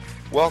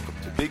Welcome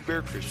to Big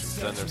Bear Christian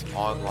Center's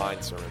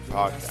online sermon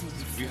podcast.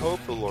 We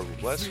hope the Lord will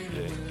bless you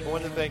today. I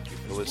want to thank you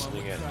for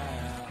listening in.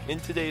 In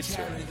today's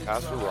sermon,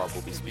 Pastor Rob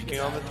will be speaking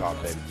on the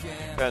topic,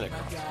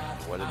 Pentecost,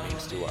 and what it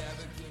means to us.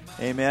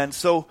 Amen.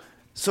 So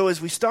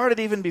as we started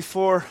even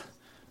before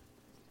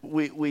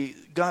we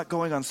got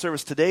going on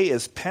service, today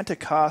is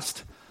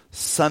Pentecost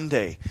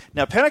Sunday.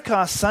 Now,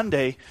 Pentecost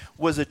Sunday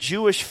was a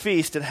Jewish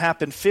feast that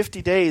happened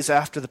 50 days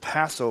after the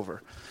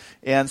Passover.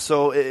 And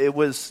so it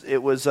was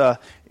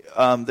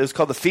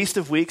called the Feast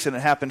of Weeks, and it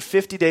happened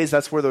 50 days.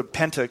 That's where the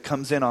Penta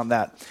comes in on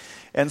that.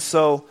 And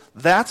so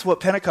that's what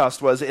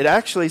Pentecost was. It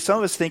actually, some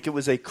of us think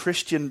it's a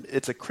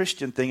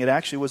Christian thing. It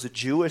actually was a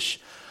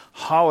Jewish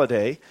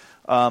holiday,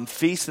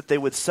 feast that they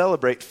would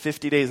celebrate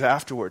 50 days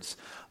afterwards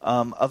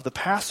of the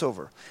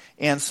Passover.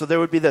 And so there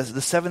would be the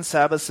 7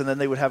 Sabbaths, and then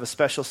they would have a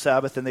special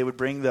Sabbath, and they would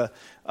bring the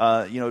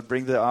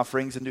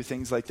offerings and do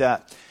things like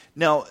that.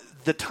 Now,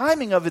 the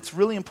timing of it's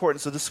really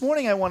important. So this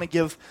morning I want to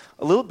give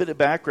a little bit of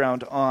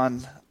background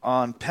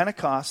on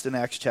Pentecost in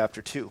Acts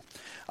chapter 2.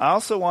 I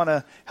also want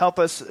to help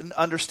us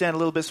understand a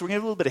little bit. So we're going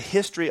to give a little bit of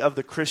history of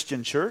the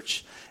Christian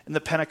church and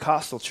the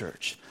Pentecostal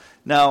church.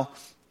 Now,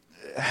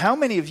 how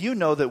many of you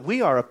know that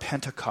we are a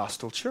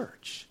Pentecostal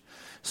church?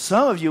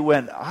 Some of you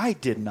went, I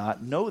did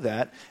not know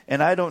that,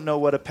 and I don't know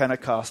what a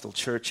Pentecostal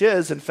church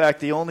is. In fact,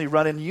 the only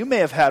run-in you may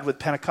have had with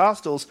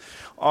Pentecostals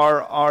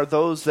are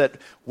those that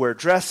wear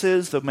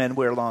dresses, the men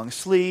wear long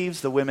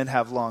sleeves, the women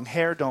have long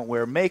hair, don't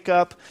wear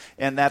makeup,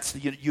 and that's the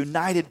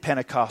United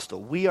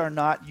Pentecostal. We are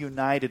not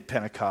United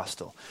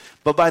Pentecostal.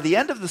 But by the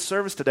end of the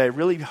service today, I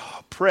really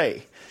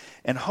pray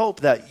and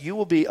hope that you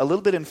will be a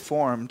little bit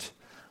informed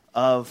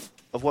of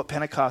what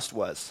Pentecost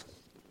was.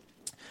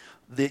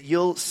 That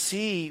you'll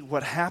see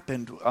what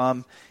happened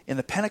in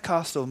the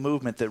Pentecostal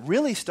movement that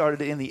really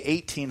started in the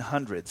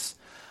 1800s.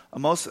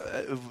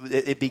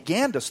 It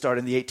began to start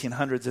in the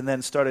 1800s and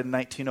then started in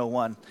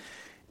 1901.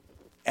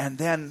 And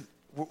then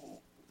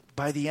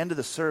by the end of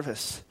the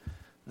service,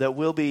 that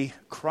we'll be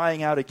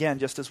crying out again,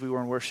 just as we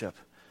were in worship,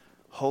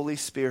 Holy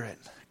Spirit,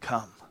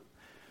 come.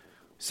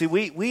 See,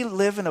 we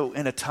live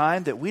in a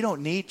time that we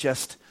don't need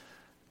just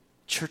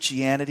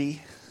churchianity,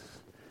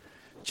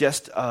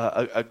 just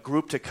a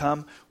group to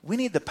come. We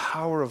need the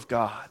power of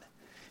God.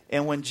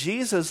 And when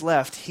Jesus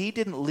left, he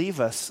didn't leave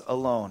us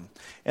alone.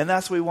 And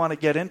that's what we want to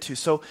get into.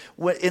 So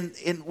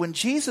when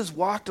Jesus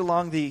walked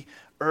along the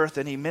earth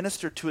and he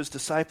ministered to his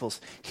disciples,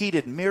 he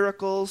did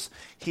miracles.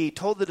 He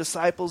told the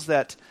disciples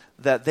that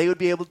they would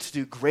be able to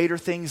do greater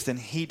things than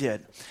he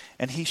did.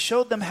 And he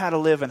showed them how to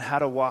live and how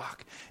to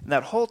walk. And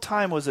that whole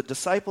time was a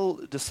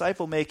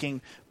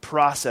disciple-making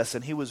process,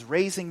 and he was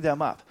raising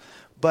them up.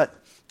 But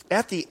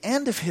at the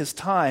end of his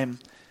time,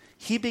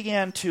 he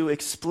began to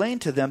explain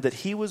to them that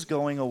he was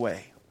going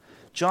away.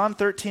 John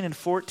 13 and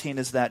 14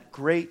 is that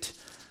great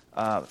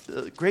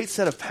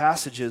set of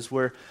passages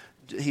where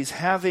he's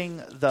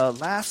having the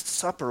Last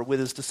Supper with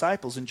his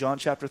disciples in John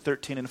chapter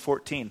 13 and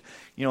 14.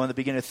 You know, in the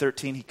beginning of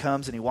 13, he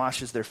comes and he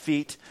washes their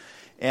feet,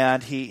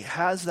 and he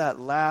has that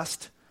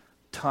last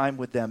time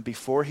with them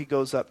before he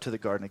goes up to the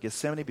Garden of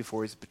Gethsemane,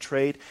 before he's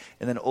betrayed,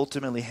 and then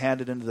ultimately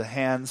handed into the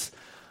hands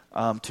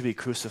to be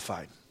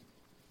crucified.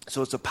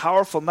 So it's a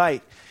powerful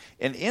night.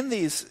 And in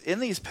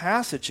these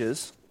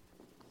passages,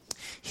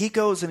 he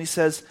goes and he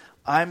says,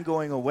 I'm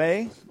going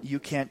away, you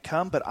can't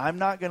come, but I'm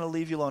not going to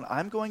leave you alone.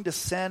 I'm going to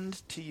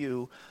send to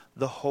you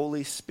the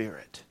Holy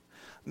Spirit.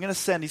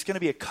 He's going to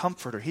be a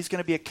comforter. He's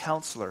going to be a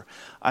counselor.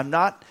 I'm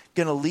not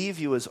going to leave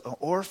you as an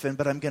orphan,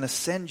 but I'm going to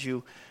send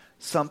you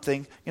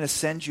something. I'm going to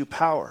send you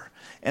power.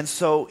 And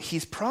so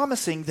he's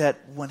promising that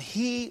when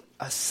he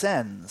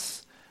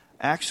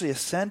actually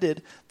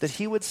ascended, that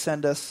he would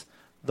send us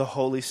the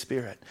Holy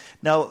Spirit.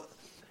 Now,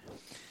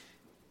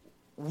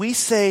 we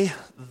say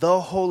the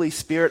Holy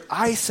Spirit.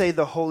 I say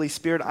the Holy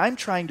Spirit. I'm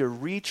trying to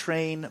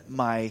retrain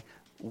my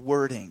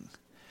wording.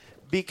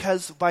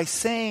 Because by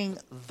saying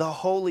the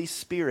Holy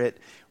Spirit,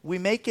 we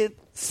make it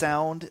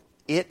sound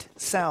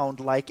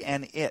like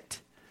an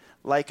it,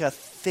 like a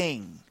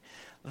thing.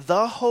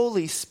 The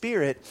Holy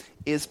Spirit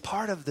is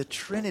part of the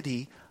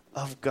Trinity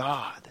of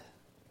God.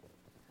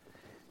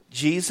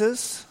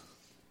 Jesus,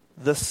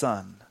 the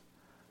Son,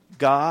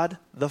 God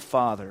the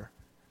Father,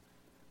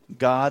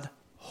 God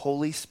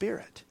Holy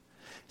Spirit.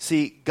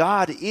 See,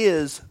 God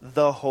is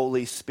the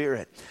Holy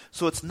Spirit.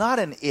 So it's not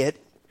an it.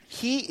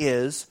 He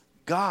is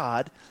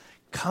God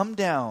come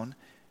down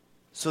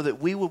so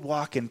that we would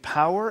walk in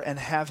power and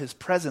have his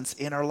presence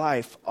in our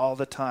life all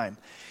the time.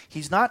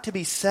 He's not to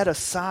be set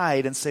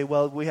aside and say,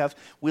 well,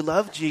 we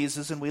love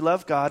Jesus and we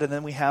love God, and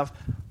then we have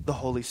the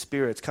Holy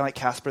Spirit. It's kind of like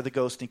Casper the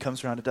Ghost, and he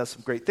comes around and does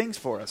some great things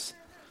for us.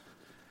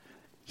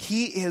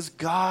 He is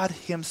God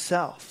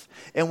himself.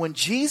 And when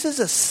Jesus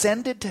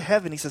ascended to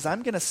heaven, he says,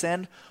 I'm going to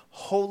send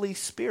Holy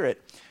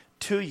Spirit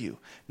to you.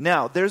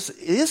 Now, there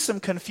is some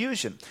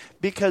confusion,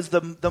 because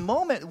the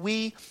moment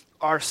we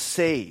are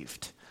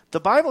saved, the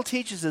Bible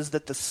teaches us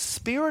that the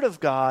Spirit of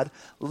God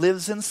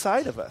lives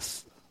inside of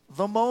us.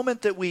 The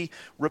moment that we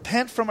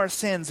repent from our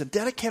sins and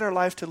dedicate our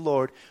life to the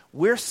Lord,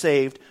 we're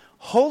saved.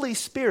 Holy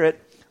Spirit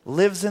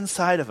lives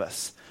inside of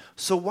us.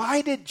 So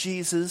why did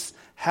Jesus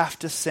have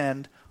to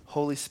send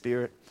Holy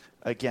Spirit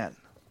again?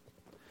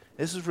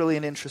 This is really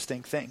an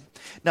interesting thing.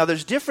 Now,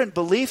 there's different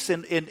beliefs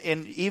in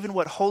even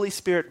what Holy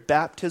Spirit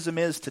baptism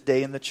is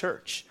today in the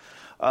church,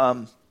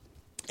 and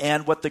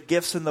what the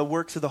gifts and the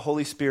works of the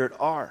Holy Spirit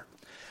are.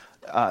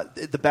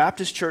 The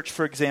Baptist Church,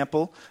 for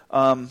example,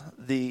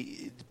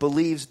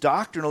 believes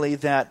doctrinally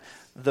that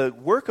the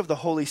work of the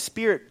Holy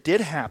Spirit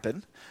did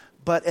happen,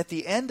 but at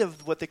the end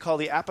of what they call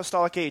the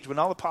apostolic age, when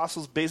all the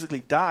apostles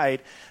basically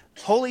died,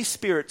 Holy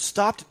Spirit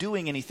stopped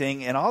doing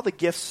anything and all the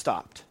gifts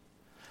stopped.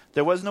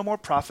 There was no more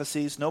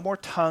prophecies, no more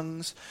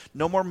tongues,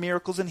 no more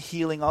miracles and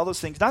healing, all those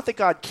things. Not that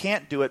God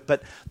can't do it,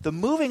 but the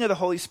moving of the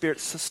Holy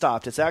Spirit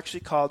stopped. It's actually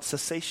called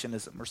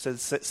cessationism or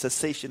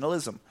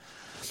cessationalism.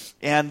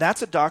 And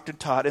that's a doctrine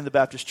taught in the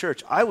Baptist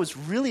Church. I was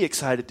really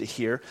excited to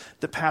hear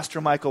that Pastor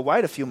Michael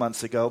White a few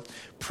months ago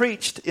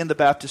preached in the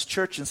Baptist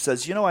Church and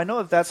says, I know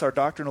that that's our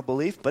doctrinal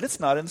belief, but it's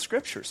not in the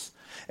Scriptures.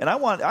 And I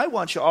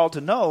want you all to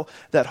know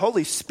that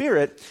Holy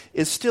Spirit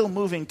is still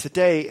moving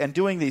today and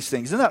doing these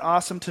things. Isn't that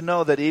awesome to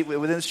know that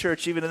within this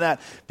church, even in that,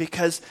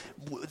 because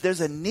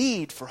there's a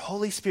need for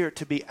Holy Spirit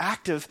to be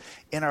active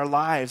in our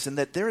lives and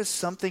that there is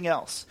something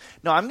else.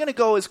 Now, I'm going to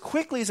go as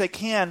quickly as I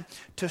can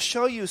to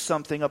show you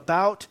something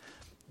about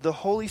the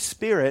Holy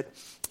Spirit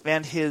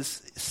and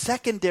his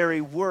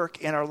secondary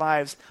work in our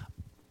lives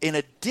in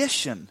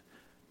addition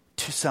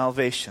to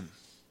salvation.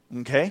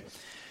 Okay?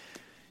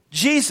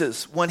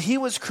 Jesus, when he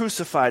was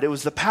crucified, it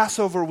was the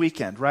Passover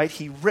weekend, right?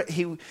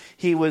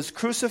 He was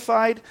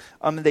crucified,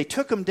 and they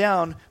took him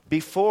down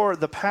before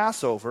the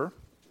Passover,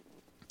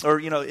 or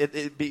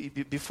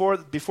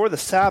before the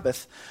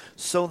Sabbath,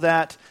 so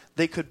that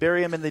they could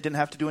bury him and they didn't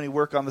have to do any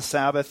work on the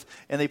Sabbath,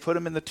 and they put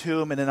him in the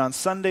tomb, and then on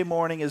Sunday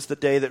morning is the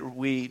day that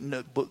we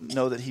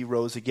know that he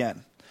rose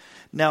again.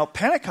 Now,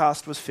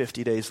 Pentecost was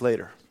 50 days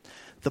later.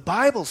 The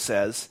Bible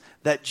says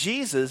that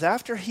Jesus,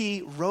 after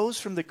he rose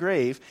from the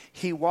grave,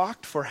 he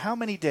walked for how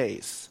many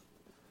days?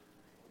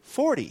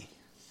 40.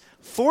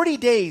 40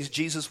 days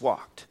Jesus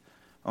walked.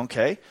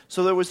 Okay?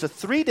 So there was the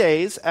 3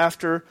 days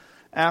after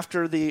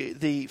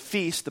the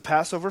feast, the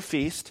Passover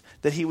feast,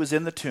 that he was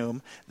in the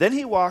tomb. Then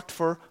he walked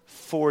for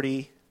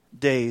 40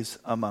 days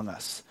among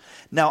us.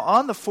 Now,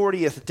 on the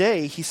 40th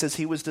day, he says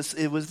it was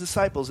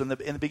disciples in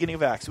the beginning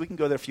of Acts. We can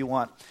go there if you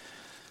want.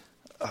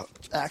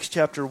 Acts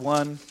chapter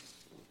 1.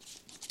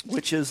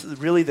 Which is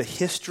really the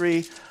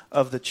history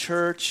of the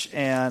church,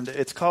 and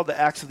it's called the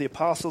Acts of the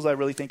Apostles. I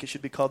really think it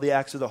should be called the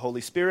Acts of the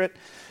Holy Spirit,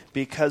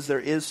 because there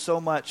is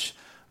so much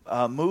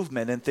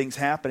movement and things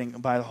happening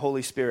by the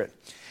Holy Spirit.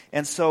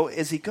 And so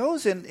as he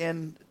goes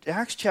in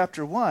Acts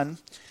chapter 1,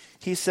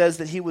 he says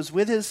that he was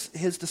with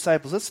his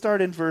disciples. Let's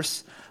start in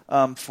verse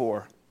 4.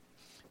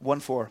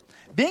 1:4.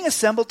 Being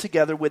assembled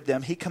together with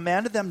them, he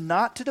commanded them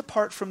not to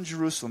depart from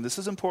Jerusalem. This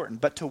is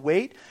important, but to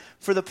wait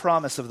for the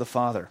promise of the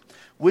Father,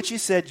 which he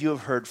said, you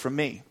have heard from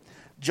me.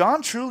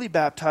 John truly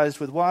baptized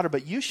with water,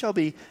 but you shall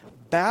be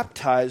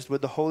baptized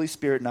with the Holy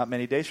Spirit not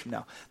many days from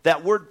now.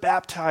 That word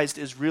baptized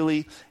is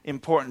really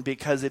important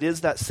because it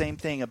is that same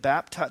thing.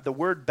 The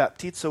word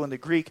baptizo in the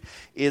Greek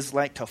is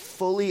like to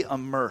fully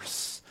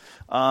immerse.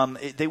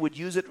 They would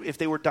use it if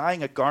they were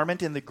dyeing a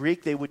garment in the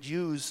Greek. They would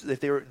use, if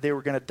they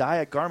were going to dye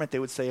a garment, they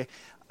would say,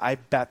 I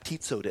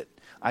baptizoed it.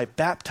 I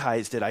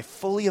baptized it. I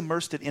fully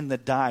immersed it in the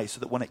dye so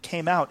that when it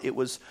came out, it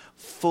was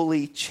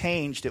fully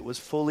changed. It was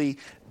fully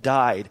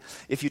dyed.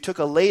 If you took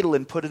a ladle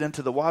and put it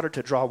into the water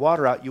to draw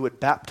water out, you would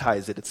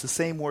baptize it. It's the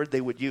same word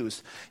they would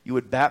use. You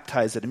would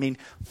baptize it. I mean,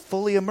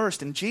 fully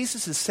immersed. And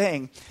Jesus is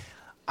saying,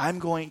 you're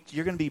going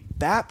to be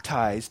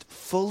baptized,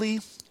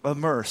 fully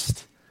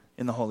immersed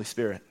in the Holy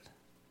Spirit.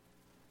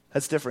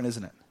 That's different,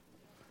 isn't it?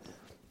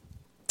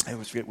 I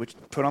always forget which,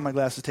 put on my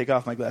glasses, take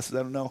off my glasses.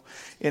 I don't know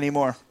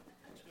anymore.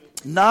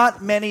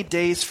 Not many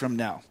days from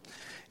now.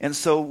 And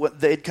so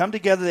they'd come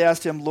together, they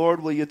asked him,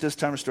 Lord, will you at this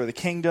time restore the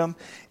kingdom?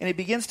 And he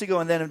begins to go,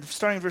 and then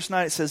starting in verse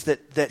 9, it says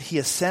that he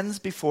ascends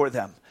before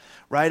them,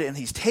 right? And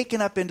he's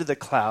taken up into the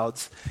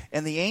clouds,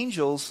 and the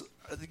angels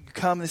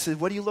come and they say,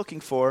 what are you looking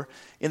for?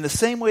 In the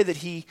same way that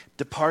he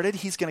departed,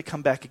 he's going to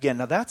come back again.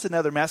 Now that's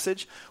another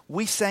message.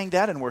 We sang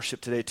that in worship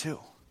today too.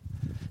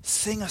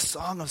 Sing a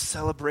song of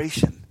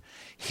celebration.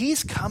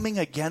 He's coming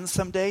again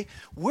someday.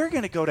 We're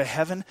going to go to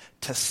heaven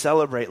to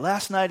celebrate.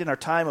 Last night in our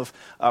time of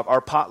our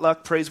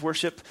potluck praise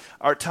worship,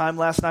 our time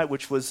last night,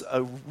 which was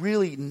a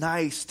really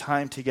nice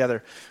time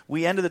together,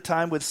 we ended the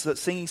time with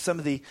singing some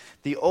of the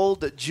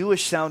old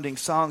Jewish-sounding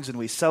songs, and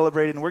we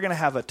celebrated. And we're going to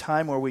have a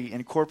time where we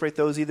incorporate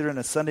those either in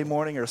a Sunday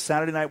morning or a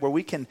Saturday night where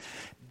we can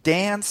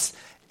dance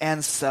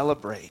and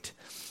celebrate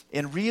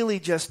and really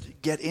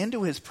just get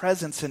into his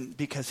presence, and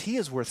because he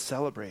is worth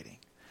celebrating.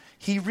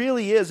 He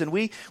really is, and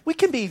we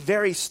can be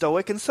very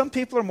stoic, and some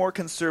people are more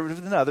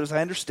conservative than others.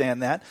 I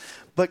understand that.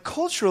 But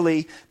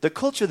culturally, the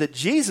culture that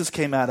Jesus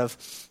came out of,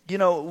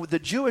 the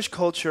Jewish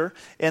culture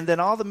and then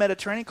all the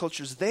Mediterranean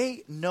cultures,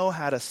 they know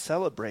how to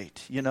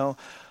celebrate, They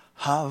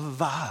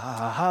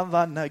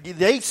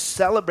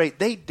celebrate,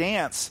 they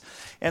dance.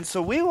 And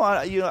so we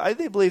want,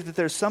 they believe that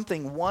there's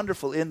something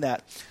wonderful in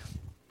that.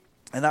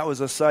 And that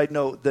was a side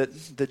note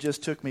that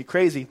just took me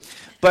crazy.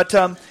 But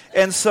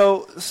and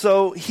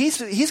so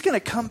he's going to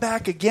come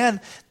back again.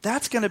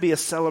 That's going to be a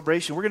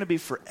celebration. We're going to be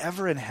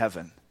forever in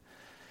heaven.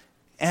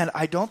 And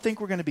I don't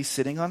think we're going to be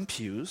sitting on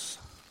pews.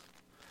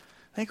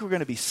 I think we're going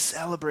to be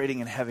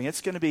celebrating in heaven.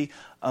 It's going to be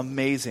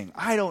amazing.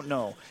 I don't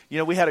know. You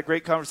know, we had a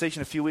great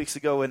conversation a few weeks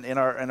ago in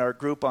our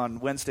group on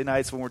Wednesday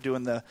nights when we're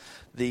doing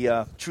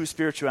the True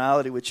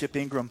Spirituality with Chip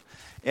Ingram.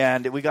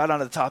 And we got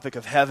onto the topic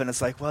of heaven.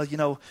 It's like, well, you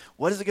know,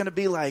 what is it going to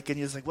be like? And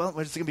he's like, well,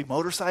 is it going to be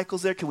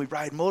motorcycles there? Can we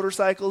ride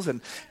motorcycles?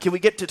 And can we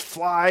get to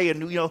fly?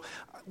 And, you know,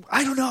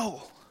 I don't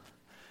know.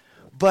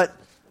 But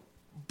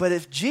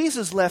if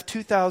Jesus left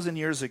 2,000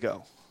 years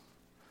ago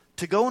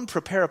to go and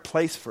prepare a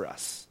place for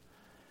us,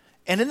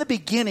 and in the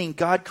beginning,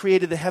 God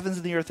created the heavens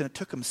and the earth, and it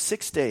took him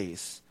 6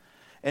 days,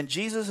 and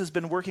Jesus has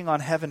been working on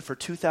heaven for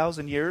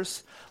 2,000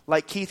 years,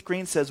 like Keith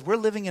Green says, we're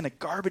living in a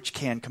garbage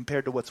can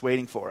compared to what's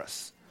waiting for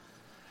us.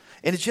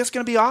 And it's just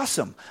going to be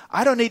awesome.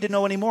 I don't need to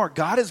know anymore.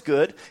 God is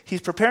good.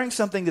 He's preparing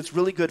something that's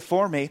really good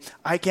for me.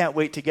 I can't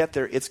wait to get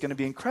there. It's going to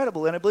be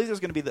incredible. And I believe there's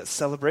going to be that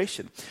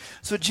celebration.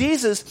 So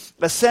Jesus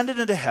ascended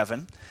into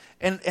heaven,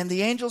 and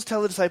the angels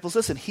tell the disciples,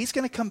 listen, he's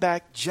going to come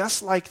back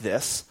just like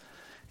this,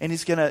 and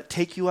he's going to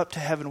take you up to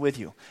heaven with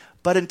you.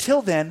 But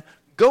until then,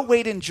 go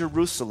wait in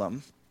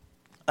Jerusalem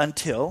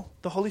until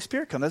the Holy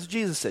Spirit comes. That's what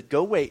Jesus said.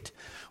 Go wait.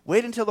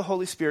 Wait until the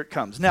Holy Spirit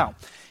comes. Now,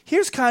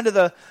 here's kind of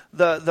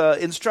the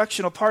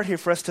instructional part here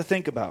for us to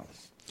think about.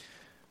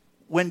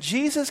 When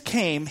Jesus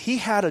came, he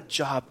had a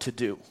job to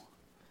do.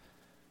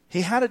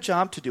 He had a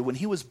job to do. When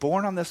he was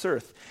born on this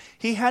earth,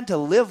 he had to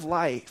live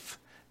life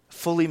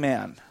fully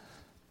man.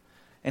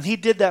 And he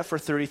did that for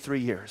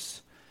 33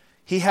 years.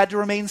 He had to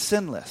remain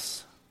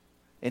sinless.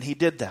 And he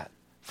did that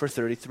for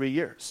 33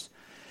 years.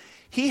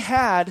 He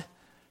had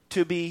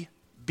to be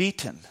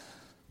beaten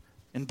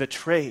and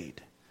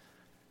betrayed.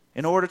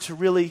 In order to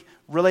really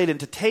relate and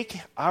to take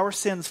our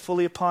sins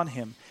fully upon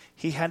him,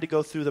 he had to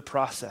go through the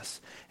process.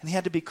 And he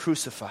had to be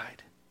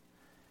crucified.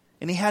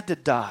 And he had to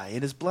die.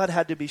 And his blood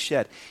had to be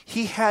shed.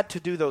 He had to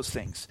do those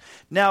things.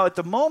 Now, at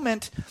the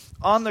moment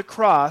on the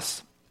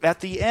cross, at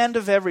the end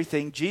of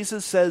everything,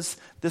 Jesus says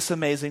this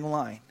amazing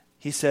line.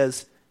 He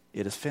says,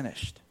 it is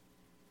finished.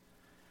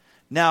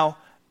 Now,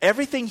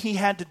 everything he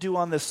had to do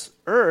on this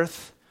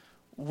earth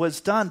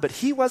was done, but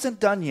he wasn't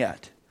done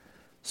yet.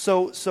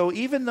 So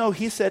even though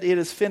he said it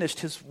is finished,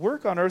 his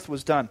work on earth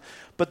was done.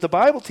 But the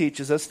Bible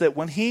teaches us that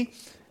when he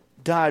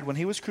died, when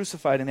he was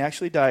crucified and he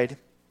actually died,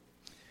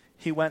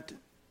 he went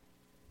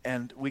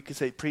and we could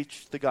say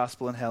preached the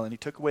gospel in hell, and he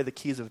took away the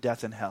keys of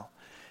death and hell.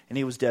 And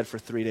he was dead for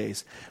 3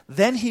 days.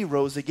 Then he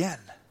rose again.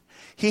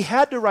 He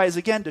had to rise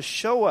again to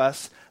show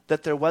us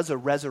that there was a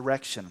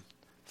resurrection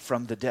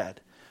from the dead.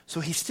 So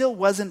he still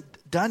wasn't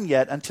done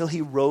yet until he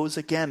rose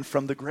again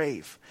from the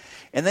grave.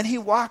 And then he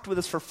walked with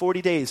us for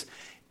 40 days.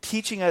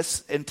 Teaching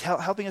us and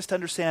helping us to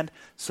understand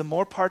some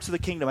more parts of the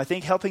kingdom. I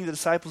think helping the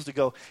disciples to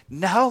go,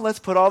 now let's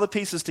put all the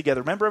pieces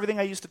together. Remember everything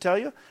I used to tell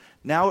you?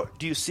 Now,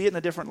 do you see it in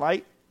a different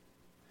light?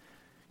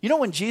 You know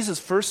when Jesus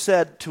first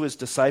said to his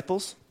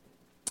disciples,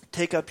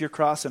 take up your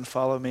cross and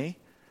follow me,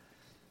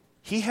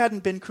 he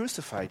hadn't been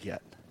crucified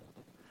yet.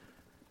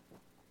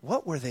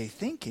 What were they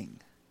thinking?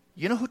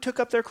 You know who took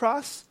up their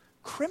cross?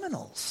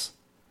 Criminals.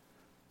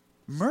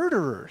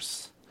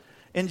 Murderers.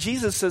 And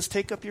Jesus says,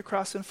 take up your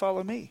cross and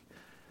follow me.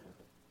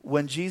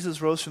 When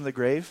Jesus rose from the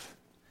grave,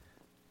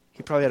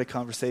 he probably had a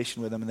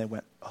conversation with them, and they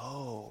went,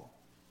 oh,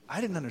 I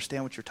didn't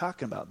understand what you're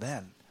talking about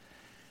then.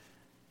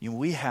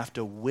 We have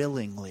to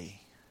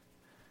willingly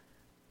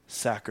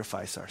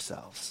sacrifice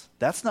ourselves.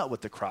 That's not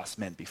what the cross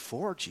meant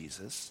before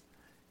Jesus.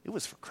 It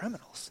was for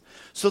criminals.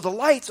 So the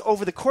lights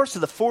over the course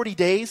of the 40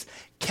 days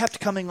kept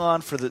coming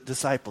on for the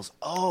disciples.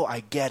 Oh,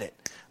 I get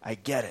it. I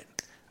get it.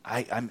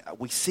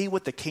 We see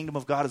what the kingdom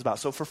of God is about.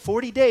 So for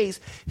 40 days,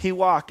 he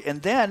walked,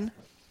 and then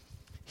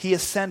he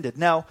ascended.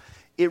 Now,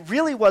 it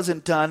really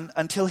wasn't done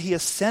until he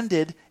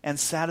ascended and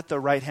sat at the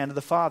right hand of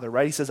the Father,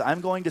 right? He says,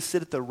 I'm going to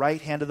sit at the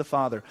right hand of the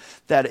Father,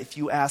 that if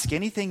you ask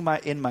anything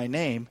in my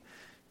name,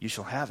 you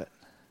shall have it.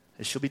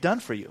 It shall be done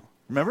for you.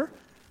 Remember?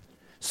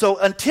 So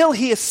until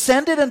he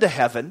ascended into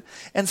heaven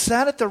and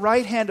sat at the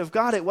right hand of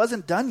God, it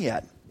wasn't done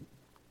yet.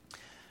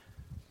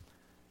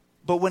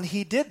 But when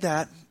he did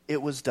that,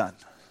 it was done.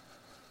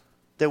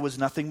 There was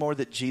nothing more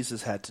that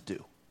Jesus had to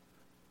do.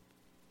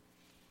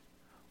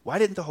 Why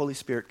didn't the Holy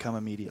Spirit come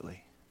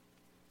immediately?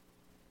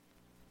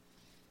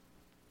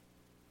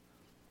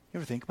 You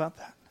ever think about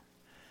that?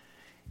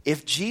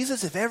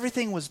 If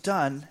everything was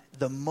done,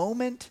 the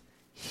moment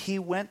he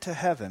went to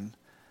heaven,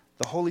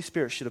 the Holy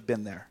Spirit should have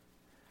been there.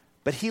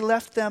 But he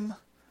left them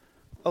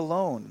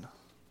alone,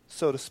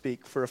 so to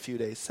speak, for a few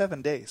days,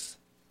 7 days.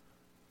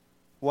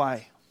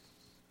 Why?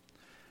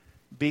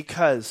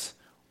 Because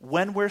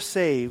when we're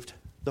saved,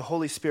 the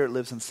Holy Spirit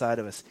lives inside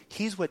of us.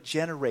 He's what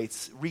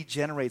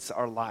regenerates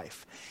our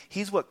life.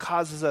 He's what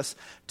causes us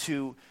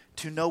to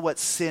know what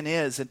sin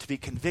is and to be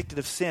convicted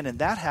of sin, and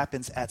that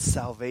happens at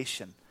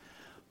salvation.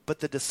 But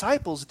the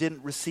disciples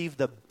didn't receive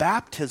the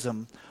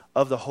baptism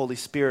of the Holy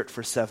Spirit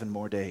for 7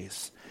 more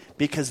days.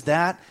 Because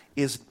that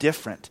is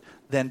different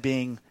than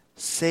being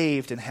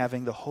saved and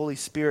having the Holy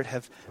Spirit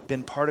have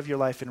been part of your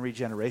life in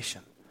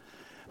regeneration.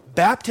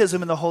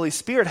 Baptism in the Holy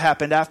Spirit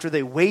happened after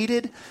they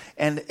waited,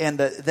 and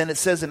then it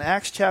says in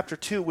Acts chapter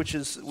 2, which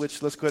let's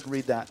go ahead and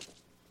read that.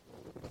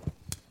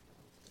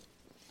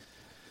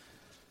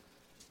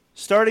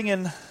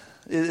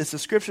 It's the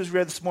scriptures we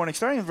read this morning.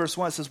 Starting in verse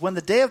 1, it says, when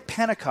the day of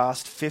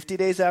Pentecost, 50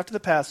 days after the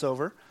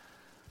Passover,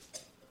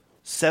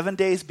 7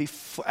 days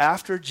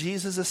after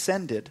Jesus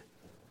ascended,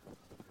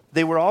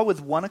 they were all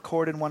with one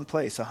accord in one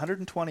place,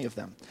 120 of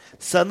them.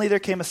 Suddenly there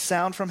came a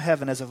sound from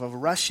heaven as of a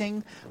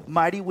rushing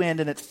mighty wind,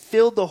 and it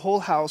filled the whole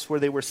house where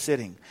they were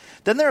sitting.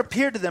 Then there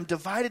appeared to them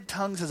divided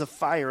tongues as of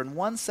fire, and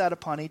one sat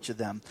upon each of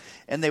them.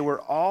 And they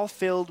were all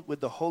filled with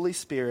the Holy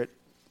Spirit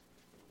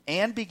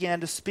and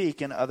began to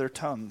speak in other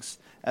tongues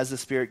as the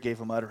Spirit gave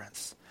them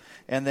utterance.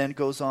 And then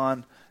goes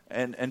on,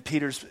 and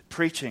Peter's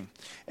preaching.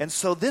 And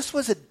so this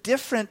was a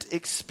different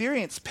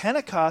experience.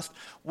 Pentecost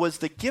was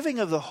the giving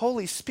of the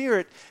Holy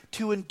Spirit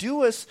to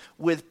endue us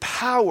with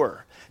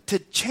power, to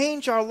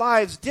change our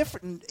lives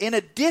different, in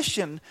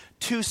addition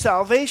to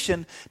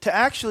salvation, to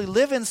actually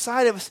live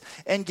inside of us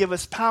and give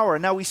us power.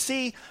 Now we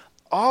see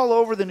all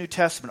over the New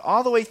Testament,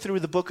 all the way through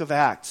the book of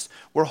Acts,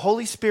 where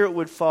Holy Spirit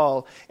would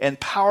fall and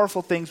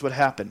powerful things would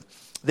happen.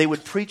 They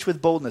would preach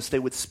with boldness. They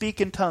would speak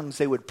in tongues.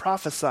 They would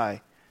prophesy.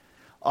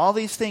 All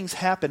these things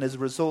happen as a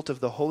result of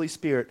the Holy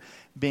Spirit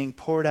being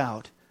poured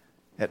out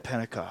at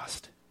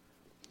Pentecost.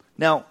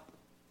 Now,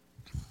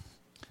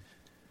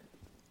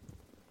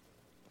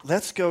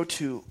 let's go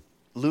to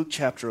Luke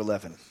chapter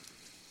 11.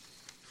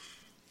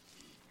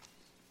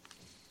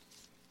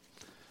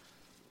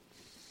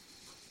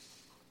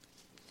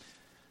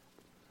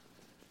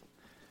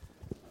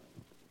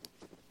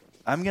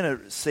 I'm going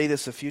to say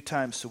this a few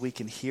times so we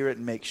can hear it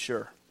and make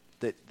sure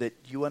that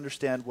you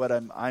understand what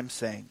I'm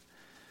saying.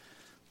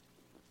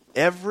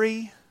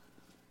 Every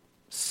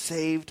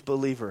saved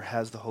believer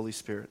has the Holy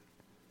Spirit.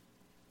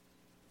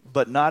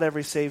 But not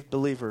every saved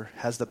believer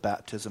has the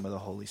baptism of the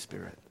Holy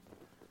Spirit.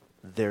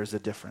 There's a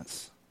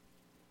difference.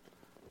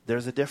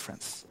 There's a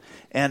difference.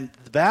 And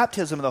the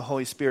baptism of the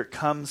Holy Spirit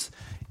comes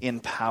in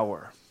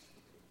power.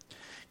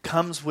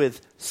 Comes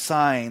with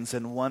signs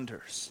and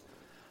wonders.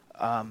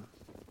 I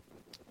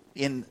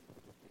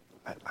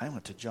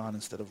went to John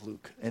instead of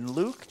Luke. In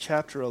Luke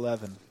chapter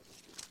 11,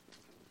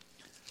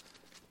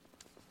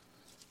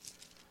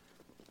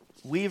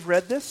 we've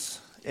read this,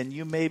 and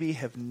you maybe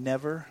have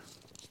never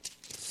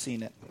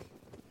seen it.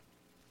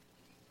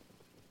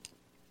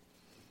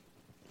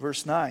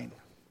 Verse 9.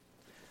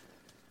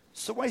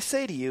 So I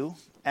say to you,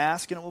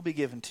 ask and it will be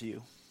given to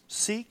you.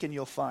 Seek and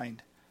you'll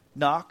find.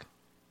 Knock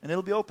and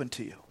it'll be opened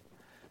to you.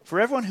 For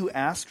everyone who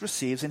asks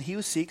receives, and he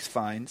who seeks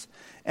finds,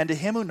 and to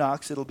him who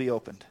knocks it'll be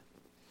opened.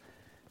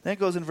 Then it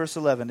goes in verse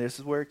 11. This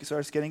is where it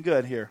starts getting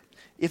good here.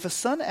 If a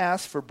son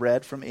asks for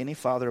bread from any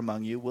father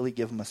among you, will he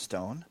give him a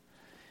stone?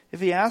 If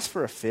he asks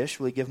for a fish,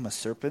 will he give him a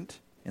serpent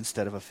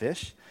instead of a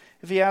fish?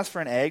 If he asks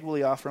for an egg, will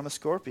he offer him a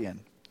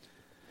scorpion?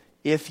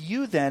 If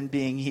you then,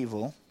 being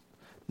evil,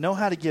 know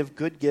how to give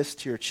good gifts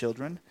to your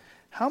children,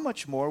 how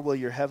much more will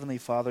your heavenly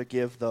Father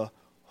give the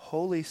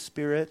Holy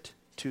Spirit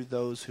to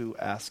those who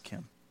ask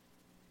him?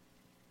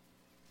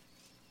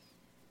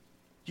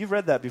 You've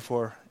read that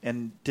before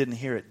and didn't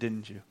hear it,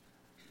 didn't you?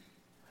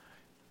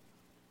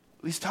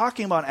 He's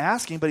talking about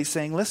asking, but he's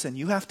saying, listen,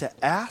 you have to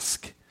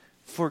ask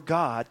for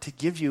God to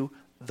give you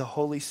the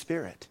Holy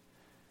Spirit.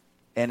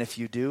 And if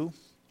you do,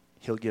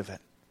 he'll give it.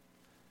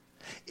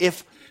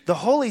 If the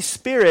Holy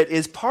Spirit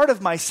is part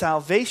of my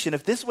salvation,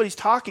 if this is what he's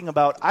talking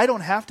about, I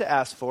don't have to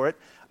ask for it.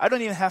 I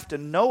don't even have to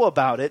know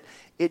about it.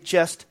 It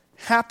just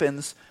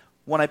happens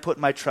when I put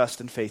my trust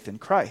and faith in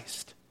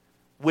Christ,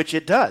 which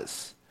it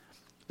does.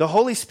 The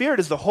Holy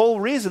Spirit is the whole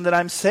reason that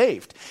I'm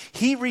saved.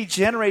 He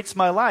regenerates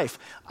my life.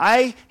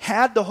 I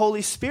had the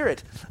Holy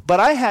Spirit,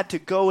 but I had to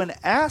go and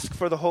ask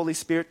for the Holy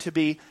Spirit to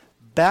be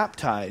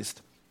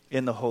baptized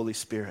in the Holy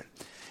Spirit.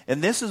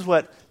 And this is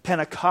what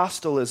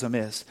Pentecostalism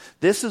is.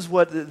 This is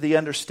what the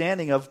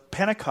understanding of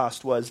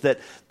Pentecost was, that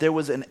there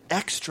was an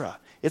extra.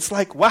 It's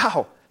like,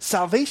 wow,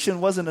 salvation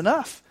wasn't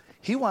enough.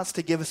 He wants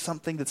to give us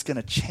something that's going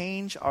to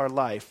change our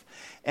life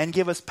and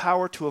give us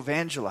power to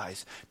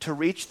evangelize, to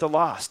reach the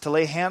lost, to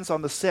lay hands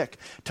on the sick,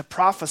 to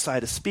prophesy,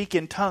 to speak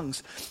in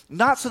tongues,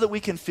 not so that we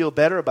can feel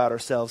better about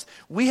ourselves.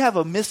 We have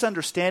a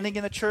misunderstanding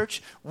in the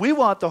church. We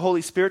want the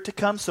Holy Spirit to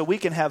come so we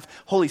can have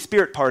Holy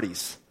Spirit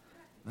parties.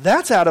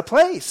 That's out of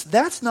place.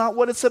 That's not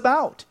what it's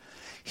about.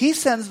 He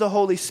sends the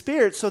Holy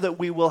Spirit so that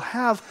we will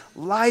have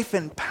life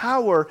and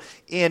power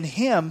in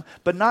him,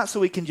 but not so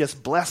we can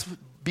just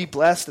be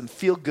blessed and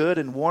feel good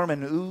and warm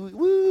and ooh,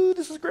 woo,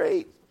 this is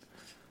great.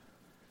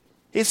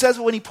 He says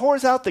when he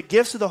pours out the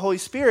gifts of the Holy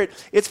Spirit,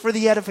 it's for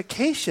the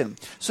edification,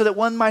 so that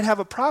one might have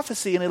a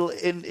prophecy and it'll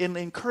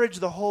encourage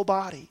the whole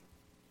body.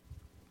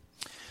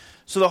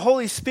 So the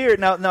Holy Spirit,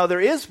 now there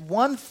is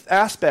one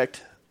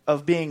aspect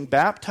of being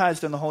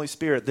baptized in the Holy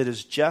Spirit that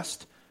is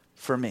just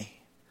for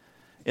me,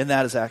 and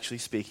that is actually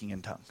speaking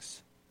in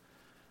tongues.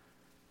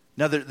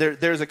 Now,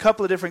 there's a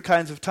couple of different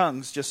kinds of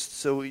tongues, just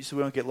so we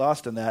don't get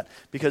lost in that,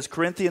 because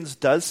Corinthians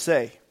does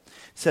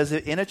says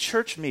that in a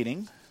church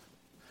meeting,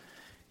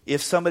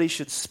 if somebody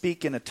should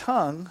speak in a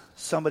tongue,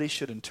 somebody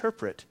should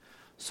interpret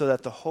so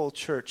that the whole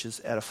church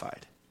is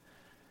edified.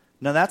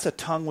 Now, that's a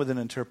tongue with an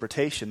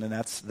interpretation, and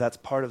that's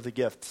part of the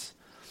gifts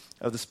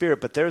of the Spirit.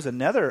 But there's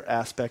another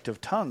aspect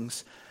of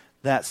tongues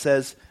that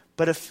says,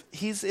 but if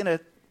he's in a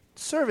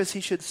service,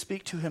 he should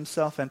speak to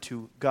himself and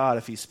to God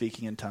if he's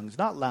speaking in tongues,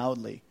 not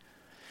loudly.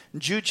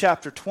 Jude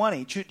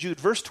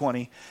verse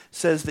 20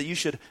 says that you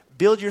should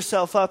build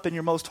yourself up in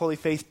your most holy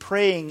faith,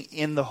 praying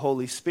in the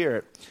Holy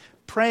Spirit,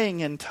 praying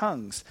in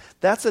tongues.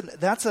 That's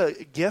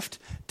a gift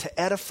to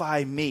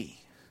edify me.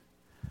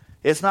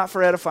 It's not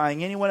for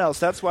edifying anyone else.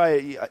 That's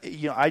why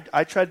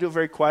I try to do it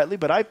very quietly,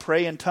 but I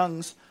pray in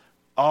tongues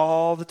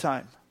all the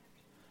time.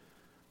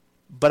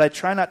 But I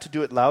try not to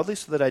do it loudly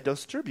so that I don't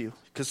disturb you,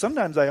 because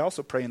sometimes I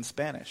also pray in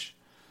Spanish.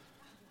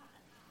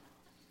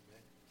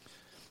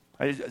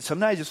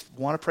 Sometimes I just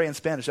want to pray in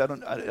Spanish. I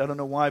don't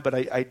know why, but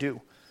I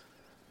do.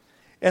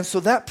 And so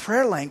that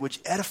prayer language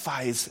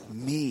edifies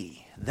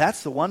me.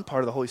 That's the one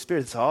part of the Holy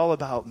Spirit. It's all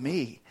about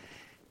me.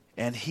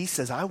 And he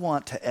says, I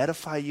want to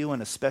edify you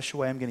in a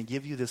special way. I'm going to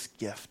give you this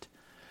gift.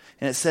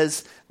 And it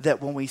says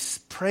that when we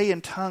pray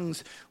in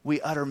tongues, we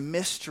utter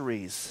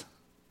mysteries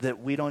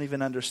that we don't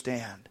even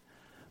understand.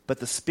 But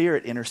the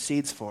Spirit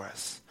intercedes for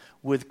us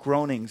with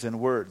groanings and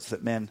words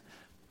that men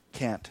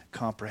can't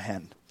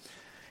comprehend.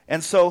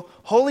 And so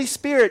Holy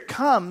Spirit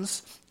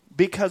comes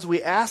because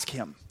we ask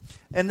him.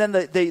 And then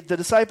the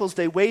disciples,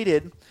 they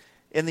waited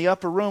in the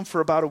upper room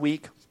for about a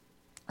week.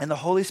 And the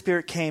Holy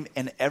Spirit came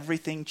and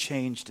everything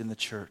changed in the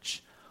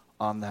church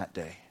on that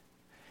day.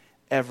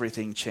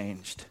 Everything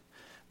changed.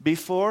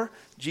 Before,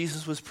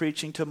 Jesus was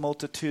preaching to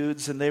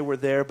multitudes and they were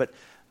there. But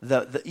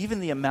even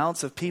the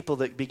amounts of people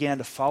that began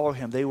to follow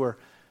him, they were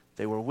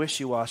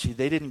wishy-washy.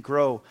 They didn't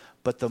grow.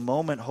 But the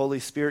moment Holy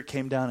Spirit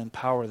came down in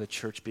power, the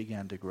church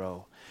began to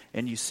grow.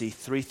 And you see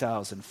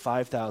 3,000,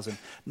 5,000,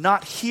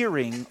 not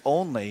hearing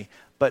only,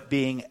 but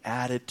being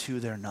added to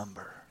their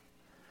number.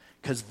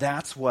 Because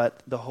that's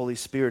what the Holy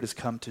Spirit has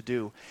come to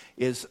do.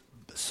 Is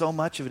so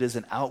much of it is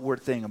an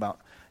outward thing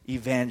about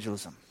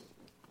evangelism,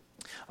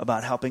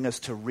 about helping us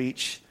to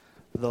reach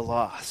the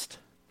lost.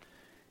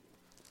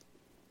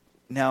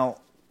 Now,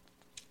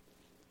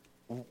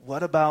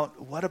 what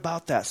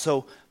about that?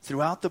 So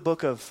throughout the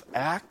book of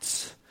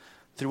Acts,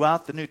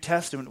 throughout the New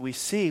Testament, we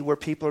see where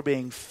people are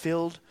being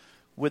filled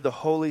with the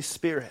Holy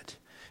Spirit.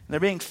 And they're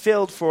being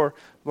filled for,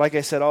 like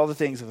I said, all the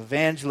things of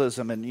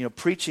evangelism and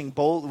preaching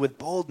with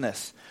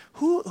boldness.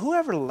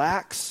 Whoever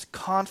lacks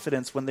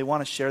confidence when they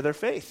want to share their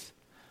faith?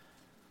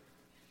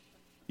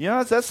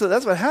 That's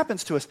what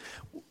happens to us.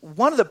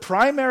 One of the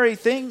primary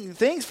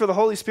things for the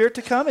Holy Spirit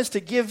to come is to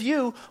give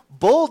you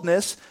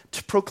boldness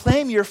to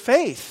proclaim your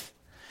faith.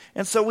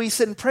 And so we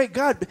sit and pray,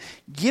 God,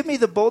 give me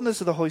the boldness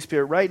of the Holy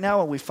Spirit right now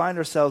when we find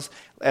ourselves,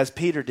 as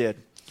Peter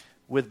did,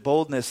 with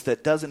boldness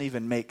that doesn't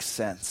even make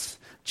sense.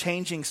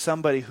 Changing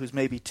somebody who's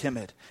maybe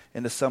timid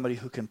into somebody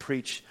who can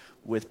preach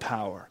with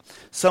power.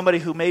 Somebody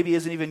who maybe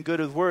isn't even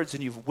good with words,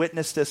 and you've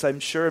witnessed this, I'm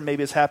sure, and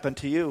maybe it's happened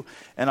to you,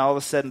 and all of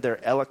a sudden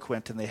they're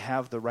eloquent and they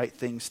have the right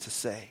things to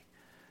say.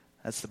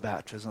 That's the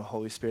baptism of the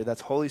Holy Spirit.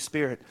 That's Holy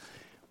Spirit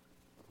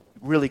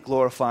really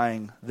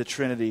glorifying the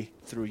Trinity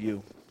through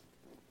you.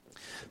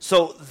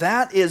 So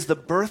that is the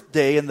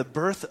birthday and the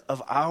birth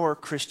of our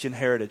Christian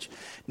heritage.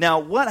 Now,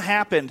 what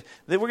happened,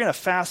 we're going to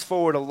fast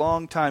forward a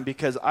long time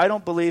because I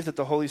don't believe that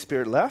the Holy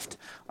Spirit left.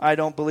 I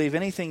don't believe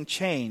anything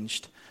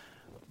changed.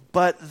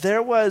 But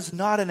there was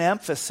not an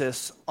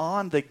emphasis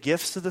on the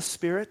gifts of the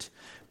Spirit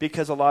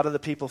because a lot of the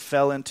people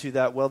fell into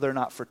that, well, they're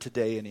not for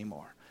today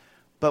anymore.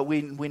 But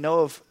we know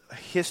of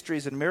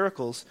histories and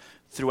miracles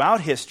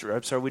throughout history.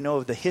 We know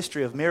of the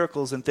history of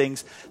miracles and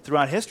things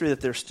throughout history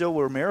that there still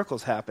were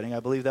miracles happening.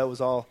 I believe that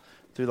was all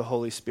through the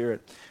Holy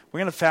Spirit. We're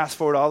going to fast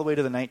forward all the way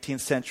to the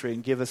 19th century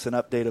and give us an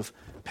update of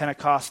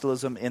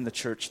Pentecostalism in the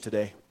church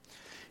today.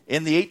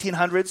 In the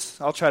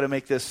 1800s, I'll try to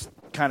make this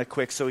kind of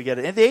quick so we get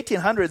it. In the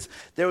 1800s,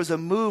 there was a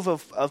move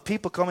of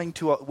people coming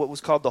to what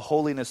was called the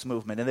holiness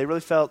movement. And they really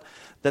felt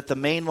that the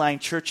mainline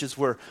churches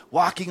were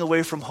walking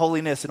away from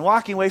holiness and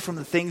walking away from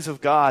the things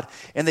of God.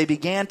 And they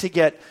began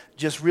to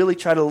just really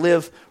try to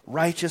live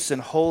righteous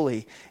and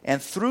holy.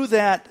 And through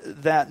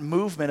that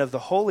movement of the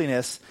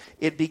holiness,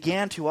 it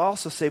began to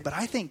also say, but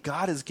I think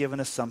God has given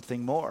us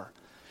something more.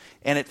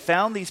 And it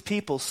found these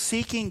people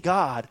seeking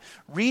God,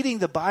 reading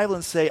the Bible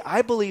and say,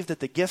 I believe that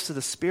the gifts of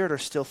the Spirit are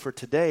still for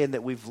today and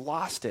that we've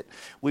lost it.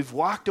 We've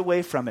walked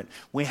away from it.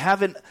 We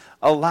haven't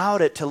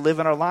allowed it to live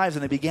in our lives.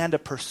 And they began to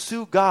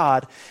pursue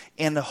God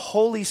and the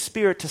Holy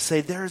Spirit to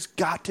say, there's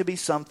got to be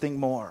something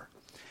more.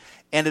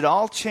 And it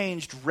all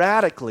changed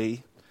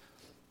radically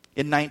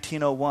in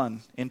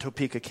 1901 in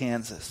Topeka,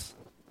 Kansas.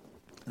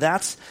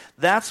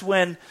 That's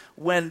when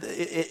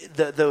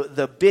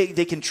the big,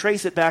 they can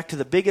trace it back to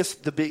the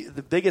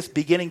biggest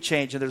beginning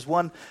change. And there's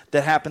one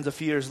that happens a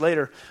few years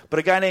later. But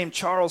a guy named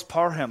Charles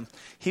Parham,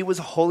 he was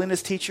a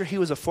holiness teacher. He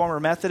was a former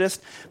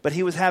Methodist, but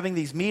he was having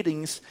these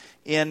meetings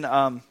in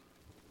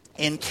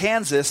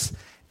Kansas,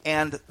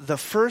 and the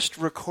first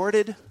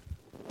recorded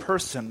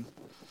person,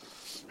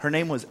 her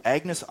name was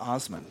Agnes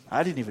Osmond.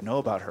 I didn't even know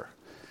about her.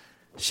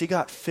 She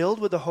got filled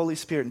with the Holy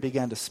Spirit and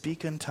began to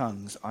speak in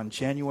tongues on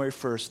January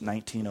 1st,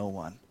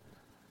 1901.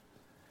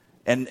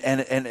 And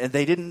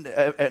they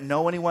didn't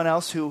know anyone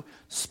else who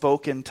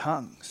spoke in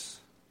tongues.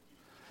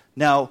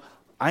 Now,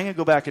 I'm going to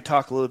go back and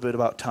talk a little bit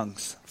about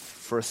tongues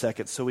for a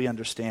second so we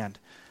understand.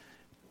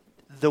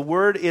 The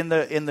word in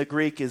the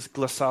Greek is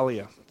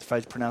glossalia, if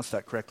I pronounce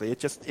that correctly.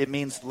 It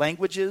means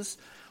languages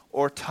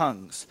or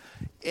tongues.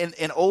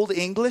 In Old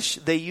English,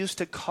 they used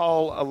to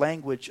call a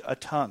language a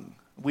tongue.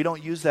 We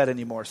don't use that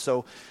anymore.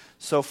 So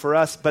for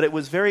us, but it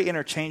was very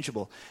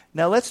interchangeable.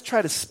 Now let's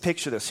try to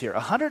picture this here.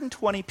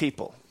 120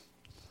 people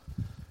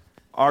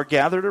are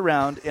gathered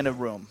around in a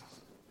room,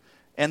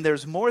 and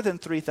there's more than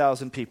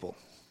 3,000 people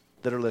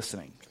that are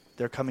listening.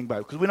 They're coming by,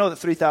 because we know that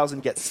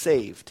 3,000 get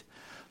saved.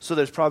 So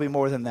there's probably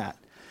more than that.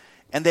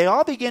 And they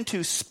all begin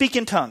to speak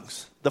in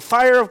tongues. The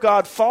fire of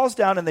God falls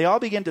down, and they all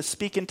begin to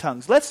speak in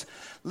tongues. Let's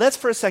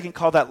for a second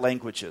call that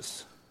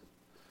languages.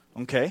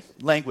 Okay?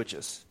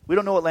 Languages. We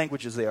don't know what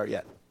languages they are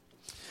yet.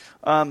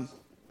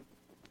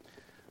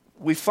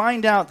 We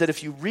find out that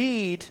if you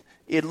read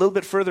it a little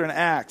bit further in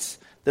Acts,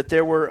 that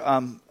there were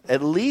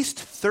at least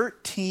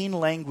 13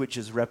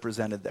 languages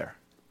represented there.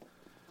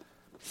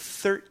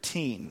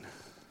 13.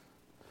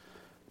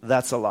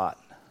 That's a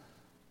lot.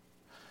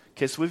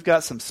 Okay, so we've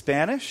got some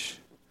Spanish,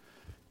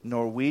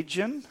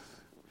 Norwegian,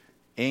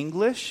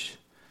 English.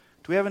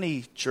 Do we have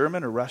any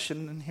German or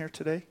Russian in here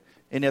today?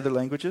 Any other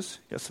languages?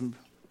 We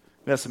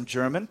got some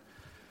German.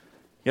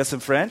 You got some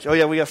French? Oh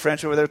yeah, we got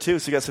French over there too,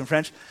 so you got some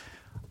French.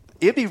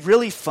 It'd be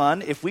really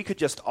fun if we could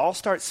just all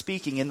start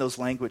speaking in those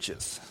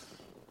languages.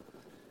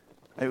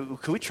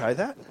 Could we try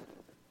that?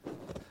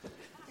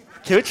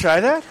 Can we try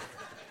that?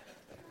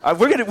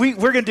 We're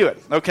gonna do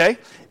it, okay?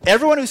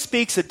 Everyone who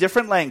speaks a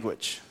different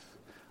language,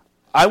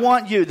 I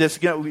want you,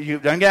 I'm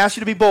gonna ask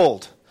you to be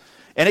bold.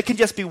 And it can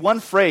just be one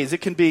phrase.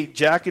 It can be,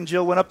 Jack and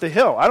Jill went up the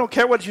hill. I don't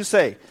care what you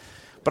say.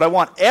 But I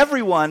want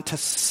everyone to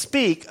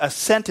speak a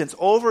sentence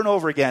over and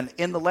over again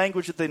in the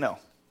language that they know.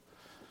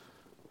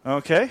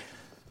 Okay?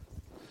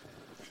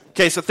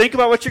 Okay, so think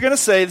about what you're going to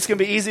say. It's going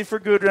to be easy for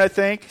Gudrun, I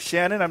think.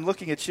 Shannon, I'm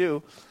looking at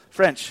you.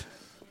 French.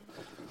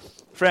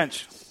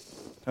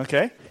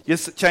 Okay?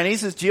 Yes,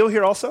 Chinese. Is Gio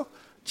here also?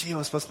 Gio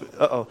is supposed to be.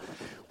 Uh-oh.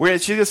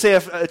 She's going to say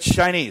a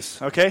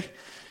Chinese, okay?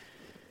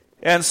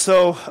 And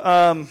so,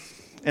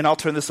 and I'll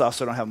turn this off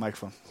so I don't have a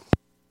microphone.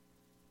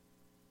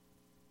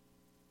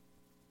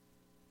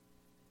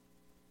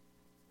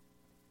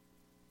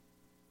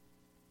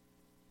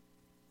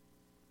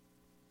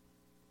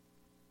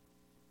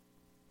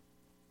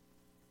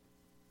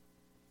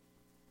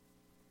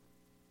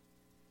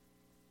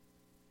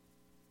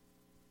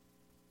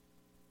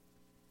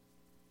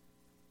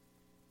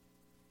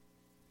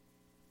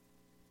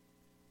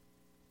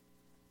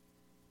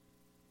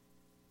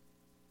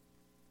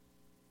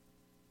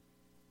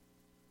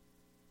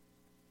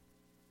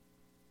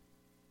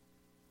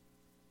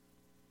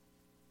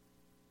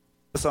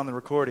 On the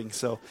recording,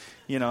 so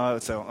I'll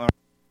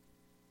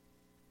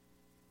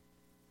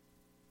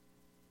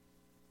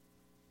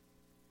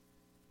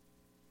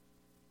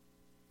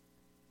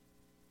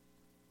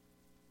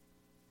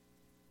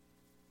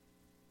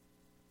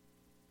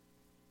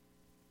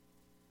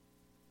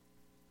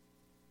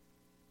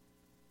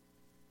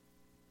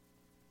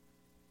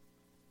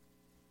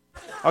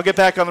get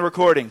back on the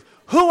recording.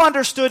 Who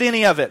understood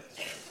any of it?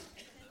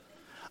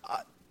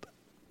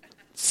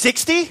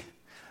 60?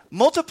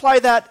 Multiply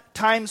that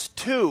times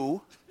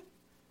 2,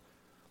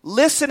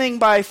 listening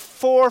by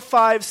 4,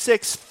 5,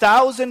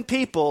 6,000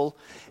 people,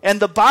 and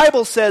the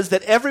Bible says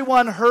that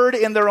everyone heard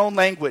in their own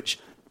language.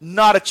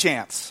 Not a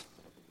chance.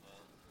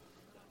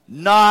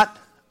 Not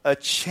a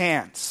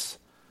chance.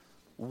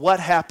 What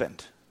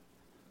happened?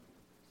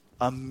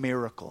 A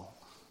miracle.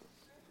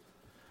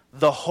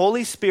 The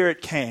Holy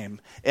Spirit came,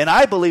 and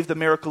I believe the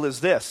miracle is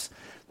this.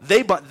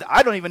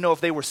 I don't even know if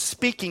they were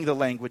speaking the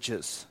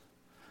languages.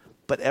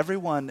 But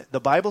everyone, the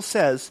Bible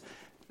does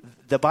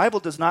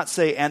not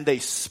say, and they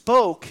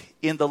spoke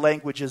in the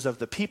languages of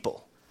the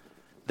people.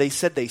 They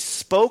said they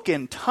spoke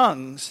in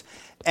tongues,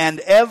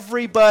 and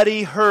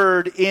everybody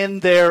heard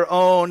in their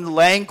own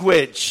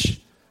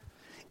language.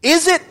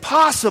 Is it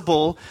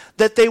possible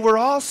that they were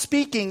all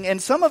speaking,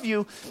 and some of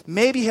you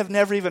maybe have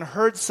never even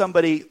heard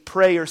somebody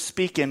pray or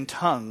speak in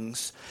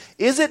tongues?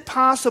 Is it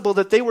possible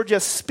that they were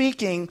just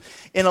speaking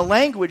in a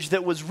language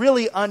that was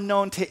really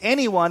unknown to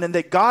anyone, and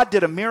that God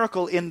did a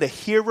miracle in the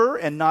hearer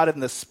and not in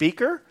the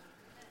speaker?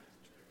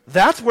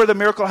 That's where the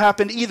miracle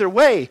happened either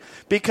way,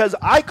 because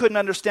I couldn't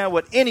understand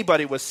what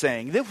anybody was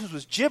saying. This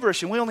was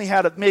gibberish, and we only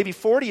had maybe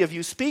 40 of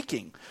you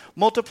speaking.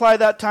 Multiply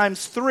that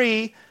times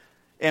 3,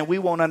 and we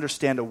won't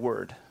understand a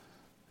word.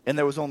 And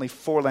there was only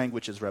 4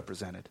 languages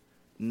represented,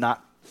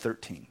 not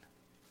 13.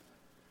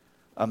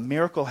 A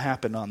miracle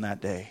happened on that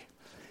day.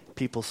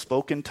 People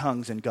spoke in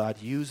tongues, and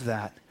God used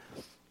that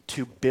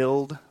to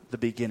build the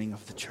beginning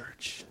of the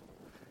church.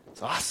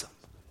 It's awesome.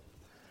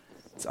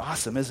 It's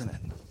awesome, isn't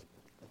it?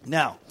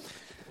 Now,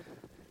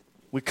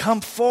 we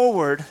come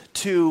forward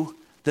to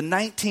the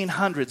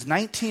 1900s,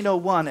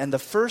 1901, and the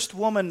first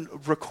woman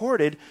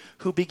recorded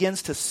who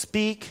begins to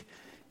speak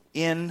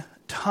in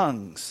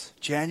tongues,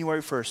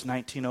 January 1st,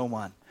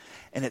 1901.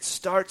 And it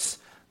starts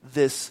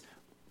this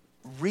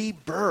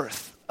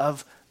rebirth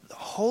of the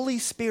Holy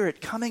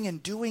Spirit coming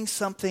and doing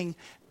something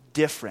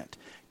different,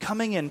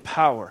 coming in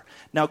power.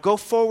 Now go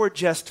forward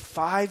just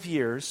 5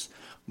 years,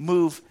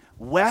 move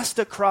west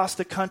across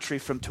the country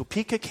from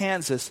Topeka,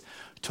 Kansas,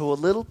 to a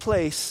little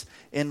place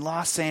in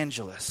Los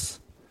Angeles,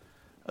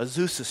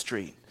 Azusa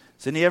Street.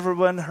 Has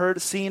everyone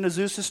seen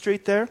Azusa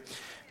Street there?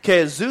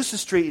 Okay, Azusa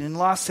Street in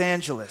Los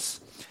Angeles,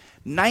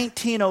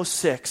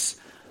 1906.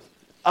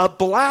 A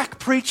black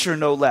preacher,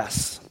 no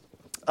less.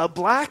 A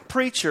black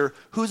preacher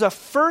who's a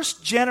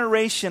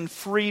first-generation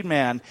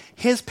freedman.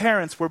 His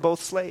parents were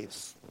both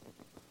slaves.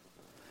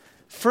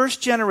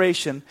 First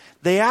generation,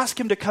 they asked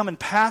him to come and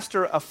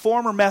pastor a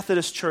former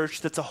Methodist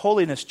church that's a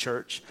holiness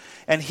church.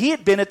 And he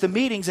had been at the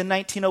meetings in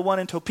 1901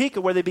 in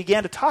Topeka where they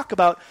began to talk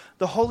about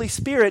the Holy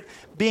Spirit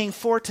being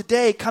for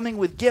today, coming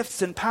with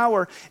gifts and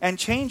power and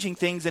changing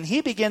things. And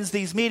he begins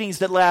these meetings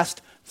that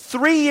last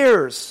 3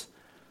 years.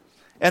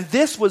 And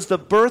this was the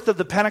birth of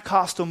the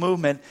Pentecostal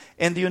movement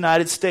in the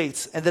United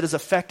States, and that has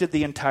affected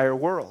the entire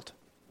world.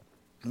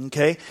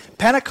 Okay?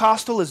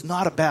 Pentecostal is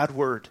not a bad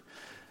word.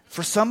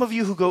 For some of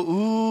you who go,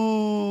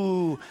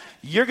 ooh,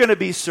 you're going to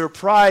be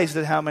surprised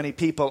at how many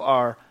people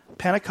are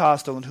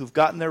Pentecostal and who've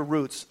gotten their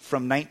roots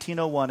from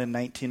 1901 and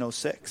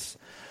 1906.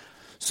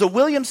 So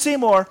William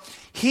Seymour,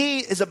 he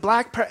is a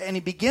black, and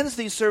he begins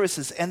these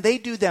services, and they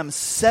do them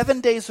 7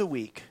 days a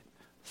week,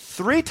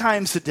 3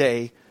 times a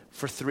day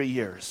for 3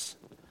 years.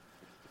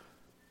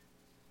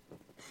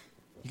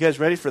 You guys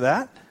ready for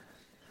that?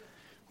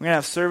 We're going to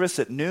have service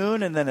at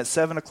noon and then at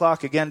 7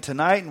 o'clock again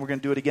tonight, and we're going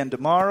to do it again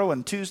tomorrow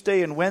and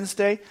Tuesday and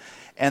Wednesday.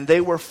 And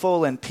they were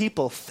full, and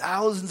people,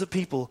 thousands of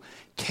people,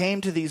 came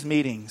to these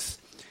meetings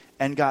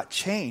and got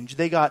changed.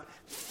 They got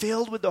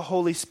filled with the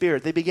Holy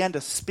Spirit. They began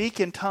to speak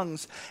in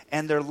tongues,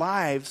 and their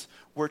lives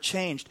were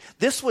changed.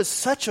 This was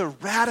such a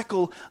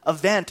radical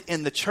event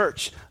in the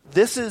church.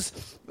 This is,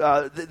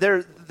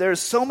 there's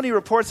so many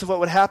reports of what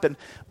would happen,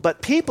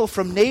 but people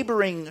from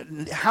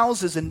neighboring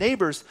houses and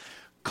neighbors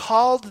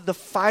called the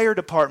fire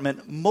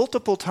department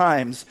multiple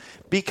times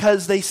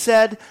because they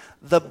said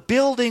the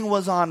building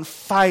was on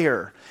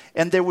fire.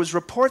 And there was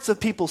reports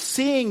of people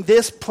seeing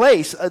this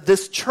place,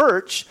 this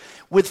church,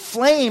 with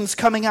flames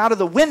coming out of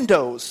the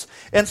windows.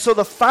 And so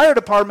the fire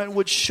department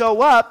would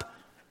show up,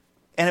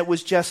 and it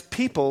was just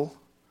people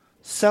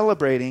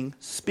celebrating,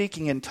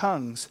 speaking in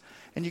tongues.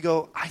 And you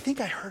go, I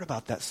think I heard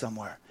about that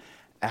somewhere.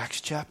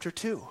 Acts chapter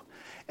 2.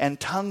 And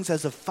tongues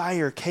as of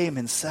fire came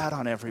and sat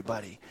on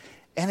everybody.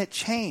 And it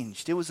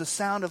changed. It was a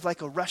sound of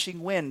like a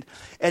rushing wind.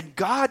 And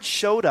God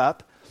showed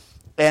up,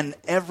 and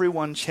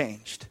everyone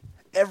changed.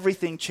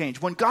 Everything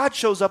changed. When God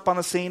shows up on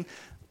a scene,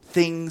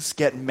 things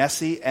get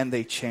messy and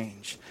they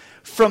change.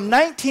 From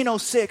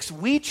 1906,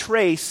 we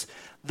trace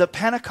the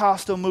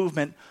Pentecostal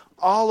movement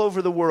all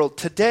over the world.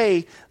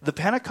 Today, the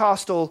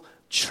Pentecostal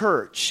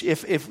church,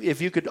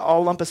 if you could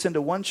all lump us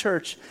into one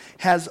church,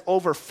 has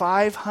over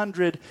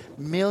 500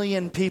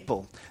 million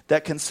people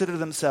that consider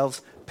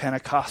themselves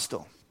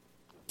Pentecostal.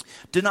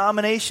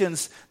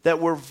 Denominations that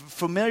we're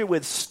familiar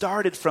with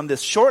started from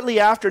this. Shortly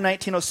after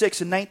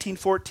 1906 and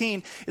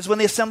 1914 is when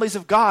the Assemblies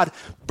of God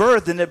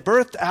birthed, and it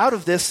birthed out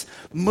of this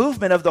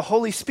movement of the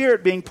Holy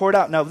Spirit being poured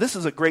out. Now, this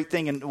is a great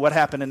thing in what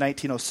happened in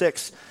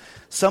 1906.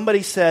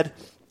 Somebody said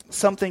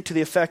something to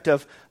the effect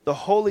of the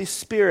Holy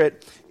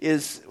Spirit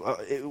is...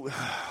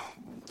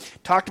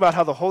 talked about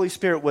how the Holy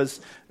Spirit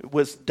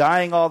was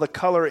dyeing all the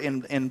color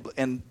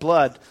in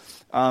blood,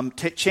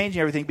 changing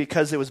everything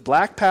because it was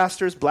black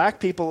pastors, black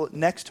people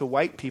next to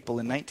white people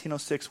in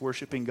 1906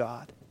 worshiping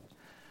God.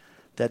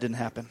 That didn't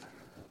happen.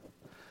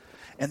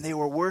 And they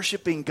were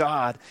worshiping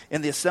God,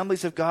 and the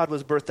Assemblies of God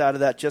was birthed out of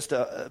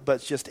that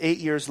but just 8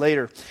 years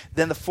later.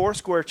 Then the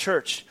Foursquare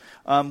Church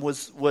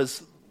was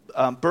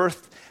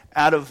birthed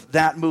out of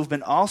that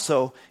movement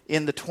also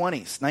in the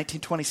 20s,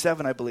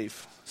 1927, I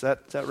believe. Is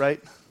that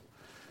right?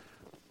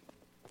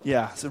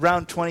 Yeah, it's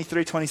around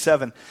 23,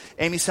 27.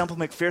 Amy Semple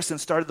McPherson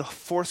started the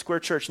Foursquare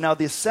Church. Now,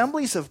 the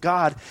Assemblies of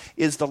God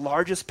is the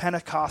largest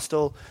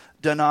Pentecostal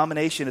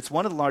denomination. It's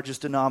one of the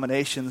largest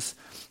denominations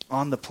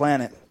on the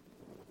planet.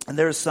 And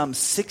there's some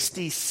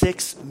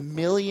 66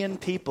 million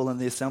people in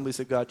the Assemblies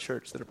of God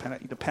Church that are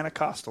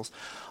Pentecostals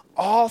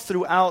all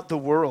throughout the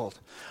world.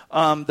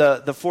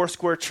 The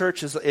Foursquare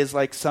Church is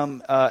like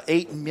some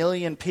 8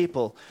 million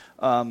people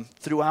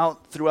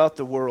throughout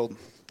the world.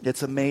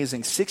 It's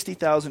amazing.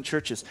 60,000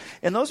 churches.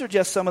 And those are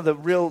just some of the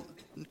real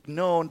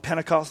known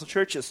Pentecostal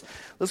churches.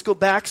 Let's go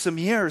back some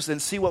years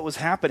and see what was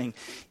happening.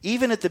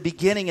 Even at the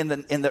beginning in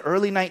the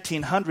early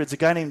 1900s, a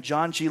guy named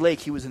John G. Lake,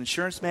 he was an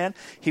insurance man.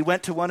 He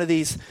went to one of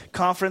these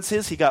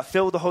conferences. He got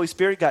filled with the Holy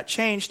Spirit, got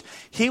changed.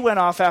 He went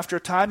off after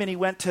a time and he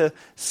went to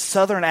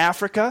southern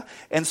Africa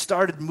and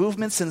started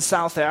movements in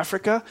South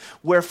Africa,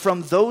 where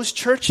from those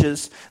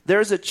churches,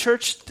 there's a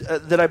church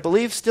that I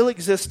believe still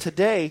exists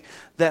today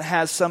that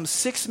has some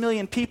 6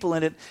 million people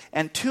in it,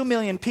 and 2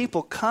 million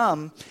people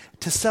come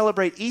to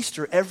celebrate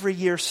Easter every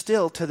year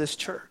still to this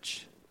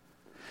church.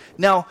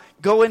 Now,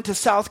 go into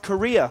South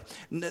Korea.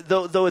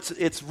 Though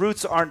its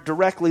roots aren't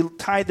directly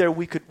tied there,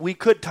 we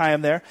could tie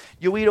them there.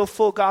 Uido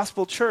Full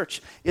Gospel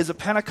Church is a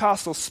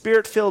Pentecostal,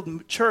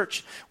 Spirit-filled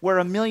church where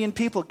 1 million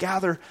people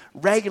gather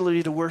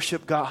regularly to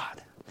worship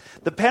God.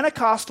 The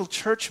Pentecostal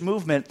church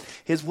movement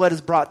is what has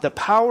brought the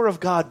power of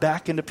God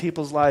back into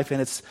people's life,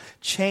 and it's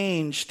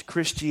changed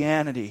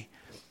Christianity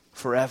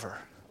forever.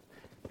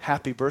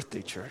 Happy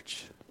birthday,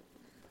 church.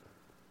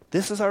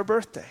 This is our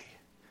birthday.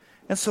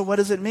 And so what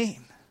does it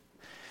mean?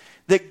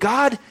 That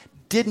God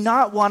did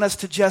not want us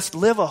to just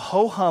live a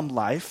ho-hum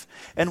life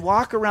and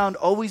walk around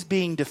always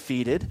being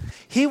defeated.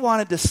 He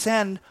wanted to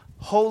send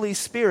Holy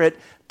Spirit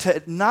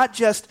to not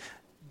just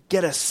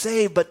get us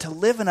saved, but to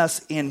live in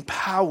us in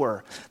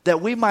power,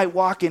 that we might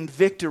walk in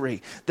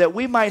victory, that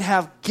we might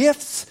have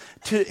gifts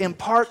to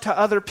impart to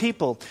other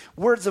people,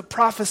 words of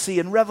prophecy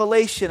and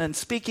revelation and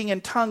speaking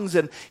in tongues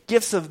and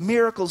gifts of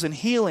miracles and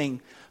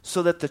healing,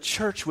 so that the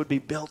church would be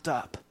built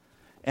up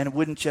and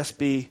wouldn't just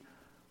be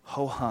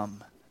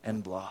ho-hum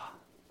and blah.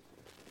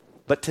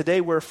 But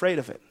today we're afraid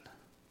of it.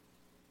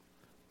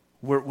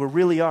 We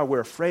really are.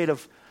 We're afraid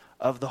of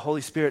the Holy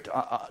Spirit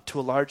to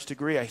a large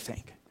degree, I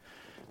think.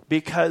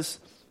 Because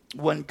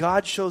when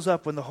God shows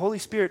up, when the Holy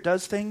Spirit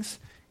does things,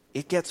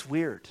 it gets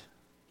weird.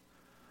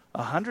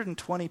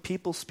 120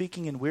 people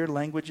speaking in weird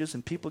languages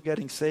and people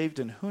getting saved,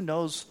 and who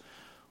knows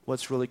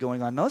what's really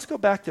going on. Now let's go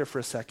back there for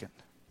a second.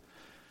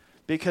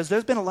 Because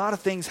there's been a lot of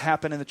things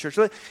happen in the church.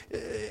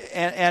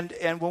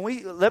 And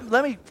when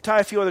let me tie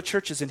a few other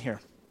churches in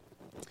here.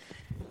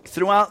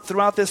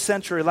 Throughout this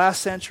century,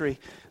 last century,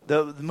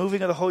 the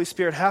moving of the Holy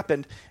Spirit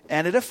happened,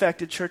 and it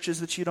affected churches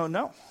that you don't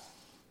know.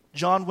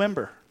 John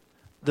Wimber,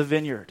 the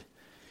Vineyard.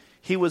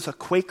 He was a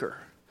Quaker,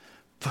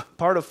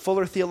 part of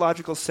Fuller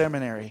Theological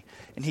Seminary,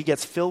 and he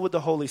gets filled with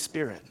the Holy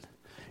Spirit.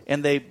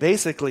 And they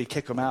basically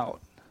kick him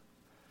out.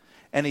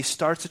 And he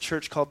starts a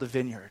church called the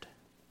Vineyard.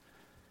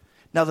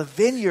 Now, the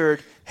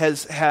Vineyard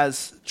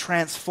has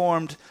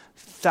transformed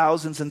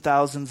thousands and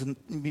thousands and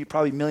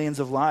probably millions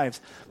of lives.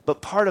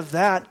 But part of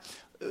that,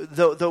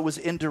 though it was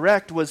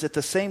indirect, was at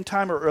the same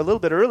time or a little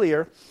bit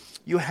earlier,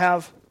 you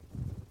have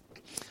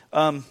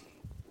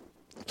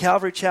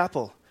Calvary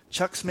Chapel,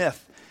 Chuck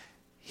Smith.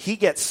 He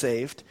gets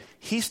saved.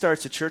 He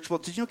starts a church. Well,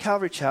 did you know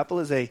Calvary Chapel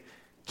is a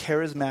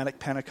charismatic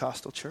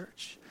Pentecostal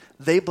church?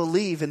 They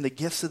believe in the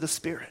gifts of the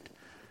Spirit.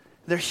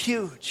 They're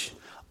huge.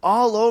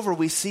 All over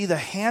we see the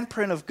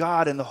handprint of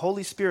God and the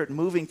Holy Spirit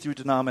moving through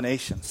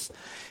denominations.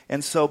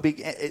 And so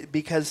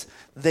because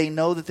they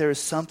know that there is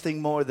something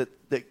more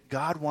that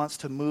God wants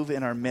to move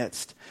in our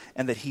midst,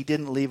 and that he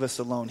didn't leave us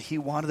alone. He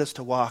wanted us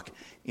to walk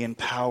in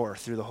power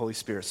through the Holy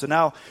Spirit. So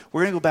now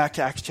we're going to go back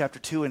to Acts chapter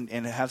 2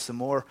 and have some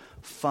more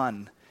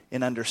fun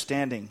in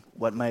understanding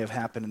what may have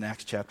happened in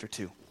Acts chapter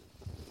 2.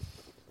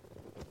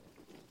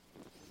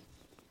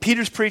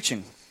 Peter's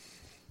preaching.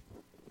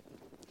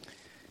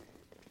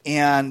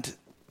 And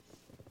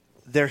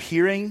they're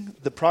hearing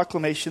the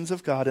proclamations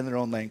of God in their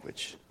own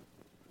language,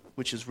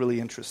 which is really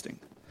interesting.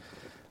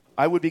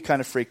 I would be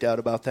kind of freaked out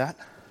about that.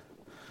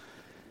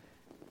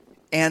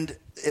 And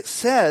it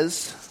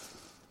says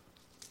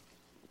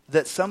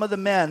that some of the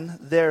men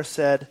there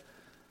said,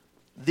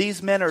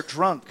 these men are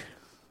drunk,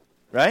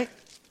 right?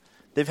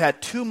 They've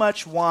had too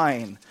much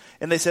wine.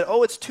 And they said,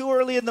 oh, it's too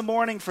early in the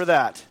morning for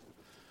that.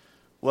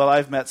 Well,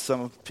 I've met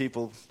some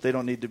people,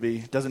 doesn't need to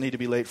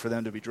be late for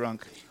them to be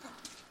drunk.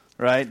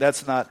 Right?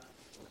 That's not.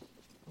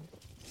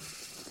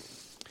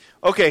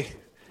 Okay.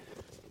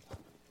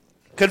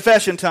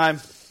 Confession time.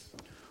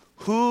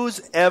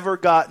 Who's ever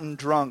gotten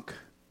drunk?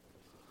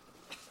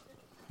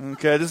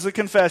 Okay, this is a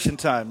confession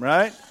time,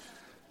 right?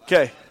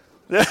 Okay.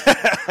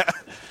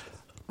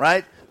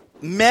 Right?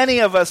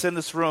 Many of us in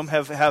this room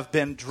have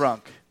been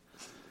drunk.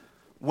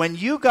 When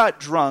you got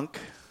drunk,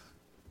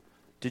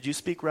 did you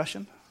speak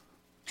Russian?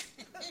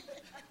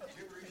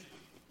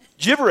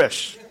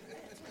 Gibberish.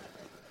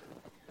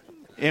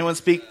 Anyone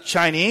speak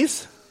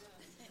Chinese?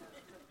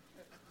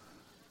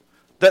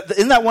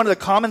 Isn't that one of the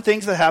common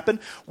things that happen?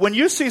 When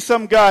you see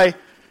some guy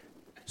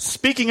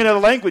speaking another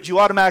language, you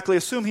automatically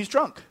assume he's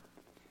drunk.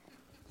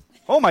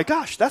 Oh my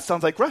gosh, that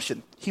sounds like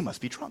Russian. He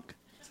must be drunk.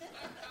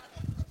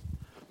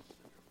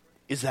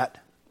 Is that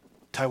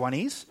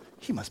Taiwanese?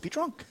 He must be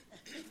drunk.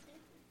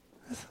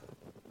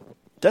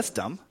 That's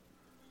dumb.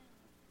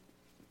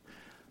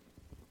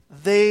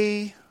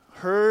 They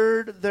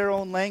heard their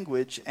own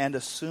language and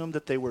assumed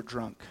that they were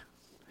drunk.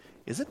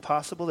 Is it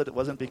possible that it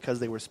wasn't because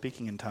they were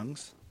speaking in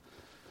tongues,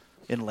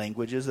 in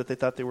languages, that they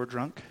thought they were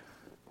drunk?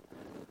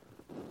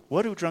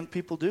 What do drunk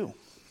people do?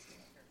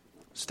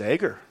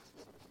 Stagger.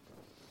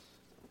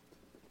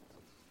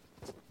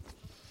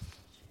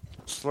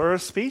 Slur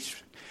of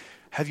speech.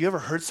 Have you ever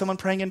heard someone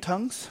praying in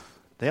tongues?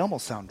 They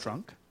almost sound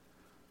drunk.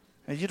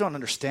 And you don't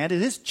understand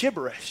it. It's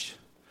gibberish.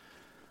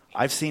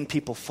 I've seen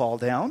people fall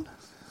down,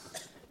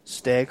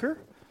 stagger,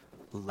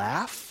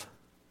 laugh,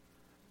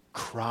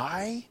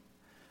 cry.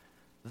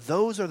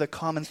 Those are the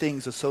common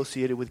things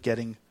associated with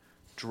getting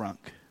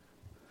drunk.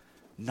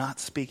 Not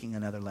speaking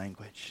another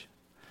language.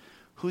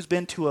 Who's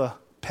been to a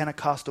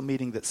Pentecostal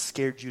meeting that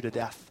scared you to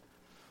death?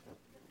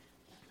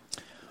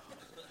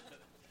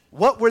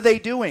 What were they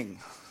doing?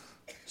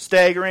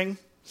 Staggering,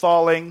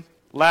 falling,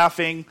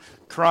 laughing,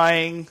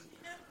 crying.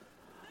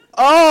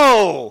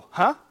 Oh,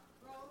 huh?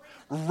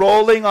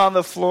 Rolling on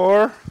the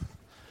floor.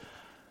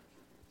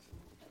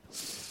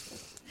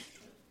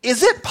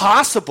 Is it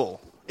possible?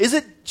 Is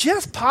it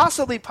just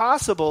possibly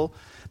possible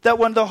that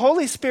when the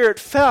Holy Spirit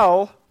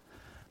fell,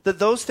 that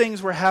those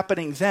things were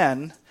happening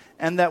then,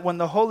 and that when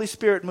the Holy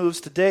Spirit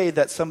moves today,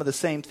 that some of the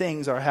same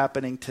things are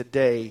happening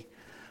today?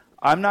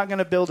 I'm not going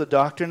to build a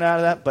doctrine out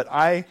of that, but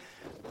I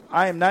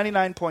am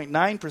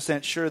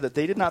 99.9% sure that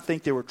they did not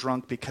think they were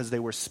drunk because they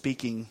were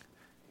speaking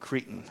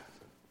Cretan.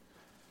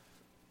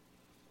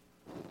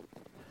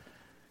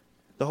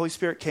 The Holy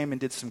Spirit came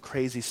and did some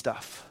crazy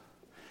stuff,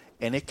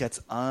 and it gets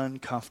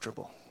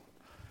uncomfortable.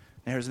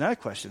 And here's another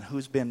question.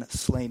 Who's been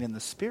slain in the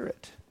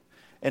Spirit?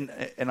 And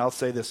I'll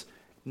say this,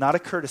 not a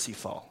courtesy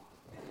fall.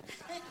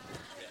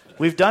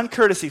 We've done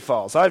courtesy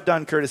falls. I've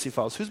done courtesy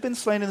falls. Who's been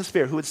slain in the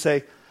Spirit? Who would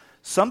say,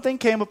 something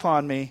came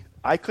upon me,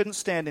 I couldn't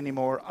stand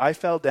anymore, I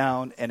fell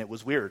down, and it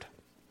was weird.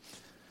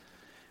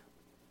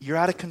 You're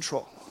out of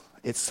control.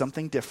 It's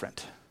something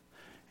different.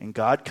 And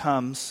God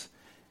comes,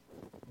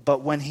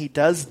 but when he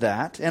does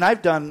that, and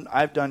I've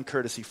done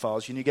courtesy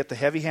falls. You get the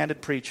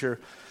heavy-handed preacher,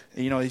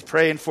 he's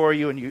praying for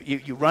you, and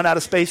you run out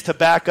of space to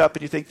back up,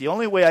 and you think the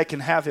only way I can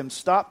have him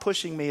stop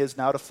pushing me is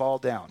now to fall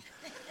down.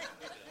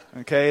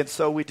 Okay, and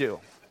so we do.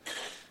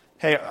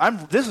 Hey,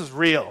 this is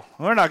real.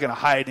 We're not going to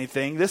hide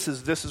anything. This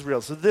is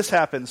real. So this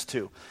happens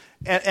too.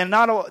 And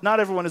not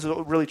everyone is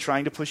really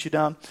trying to push you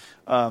down.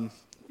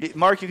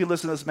 Mark, you can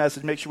listen to this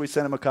message. Make sure we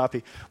send him a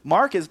copy.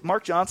 Mark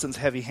Johnson's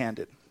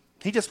heavy-handed.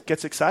 He just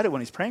gets excited when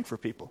he's praying for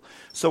people.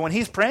 So when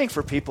he's praying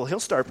for people, he'll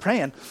start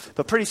praying.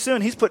 But pretty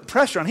soon, he's putting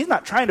pressure on. He's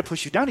not trying to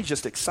push you down. He's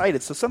just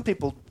excited. So some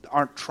people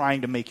aren't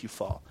trying to make you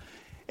fall.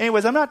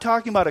 Anyways, I'm not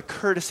talking about a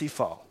courtesy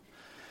fall.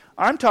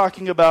 I'm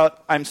talking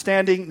about I'm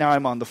standing, now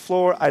I'm on the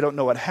floor, I don't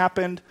know what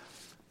happened,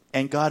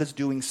 and God is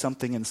doing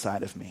something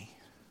inside of me.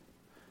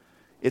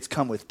 It's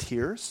come with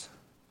tears.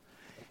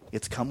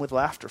 It's come with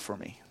laughter for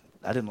me.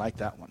 I didn't like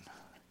that one. I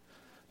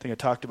think I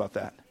talked about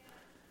that.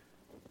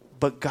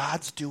 But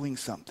God's doing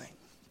something.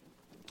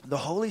 The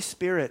Holy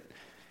Spirit,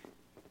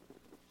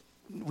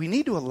 we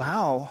need to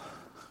allow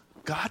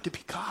God to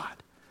be God.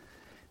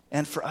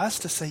 And for us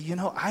to say,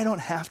 I don't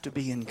have to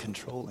be in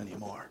control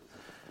anymore.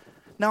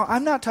 Now,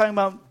 I'm not talking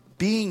about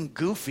being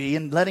goofy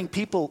and letting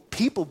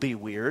people be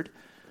weird,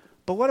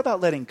 but what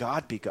about letting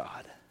God be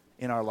God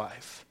in our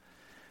life?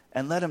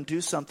 And let him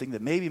do something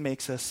that maybe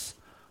makes us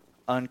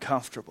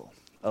uncomfortable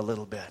a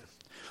little bit.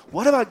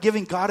 What about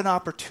giving God an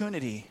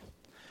opportunity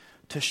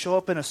to show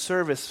up in a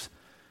service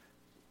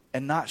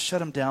and not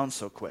shut him down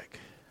so quick?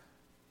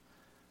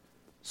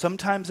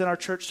 Sometimes in our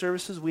church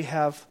services, we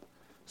have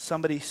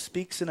somebody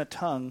speaks in a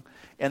tongue,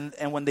 and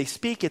when they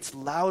speak, it's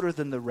louder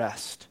than the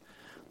rest.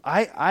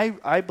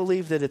 I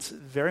believe that it's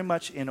very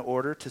much in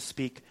order to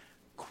speak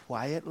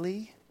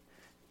quietly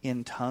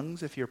in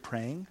tongues if you're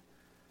praying,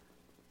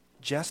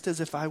 just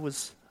as if I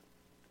was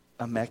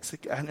a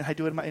Mexican. I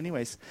do it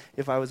anyways.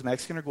 If I was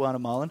Mexican or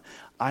Guatemalan,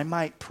 I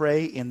might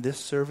pray in this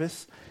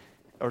service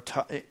or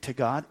to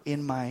God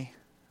in my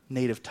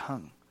native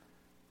tongue,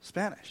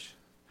 Spanish.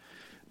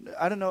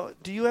 I don't know.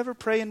 Do you ever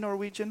pray in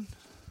Norwegian?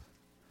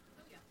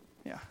 Oh, yeah.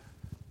 Yeah.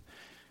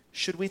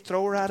 Should we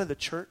throw her out of the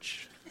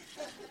church?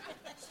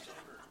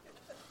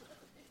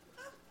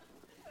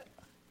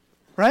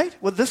 Right?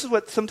 Well, this is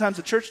what sometimes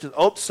the church does.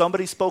 Oh,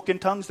 somebody spoke in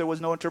tongues. There was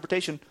no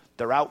interpretation.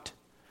 They're out.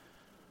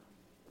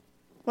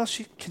 Well,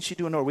 can she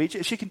do a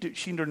Norwegian? She can do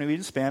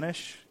Norwegian,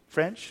 Spanish,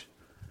 French.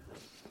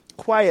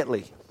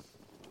 Quietly.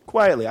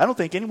 I don't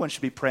think anyone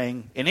should be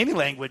praying in any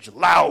language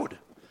loud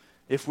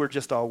if we're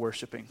just all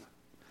worshiping.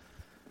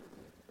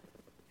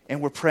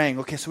 And we're praying.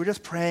 Okay, so we're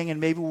just praying and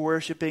maybe we're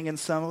worshiping and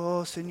some,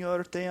 oh,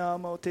 Señor, te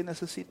amo, te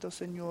necesito,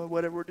 Señor,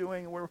 whatever we're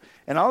doing.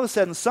 And all of a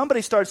sudden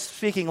somebody starts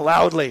speaking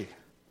loudly.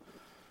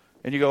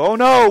 And you go, oh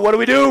no, what do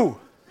we do?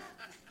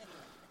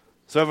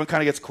 So everyone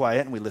kind of gets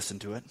quiet and we listen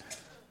to it.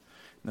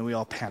 And then we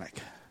all panic.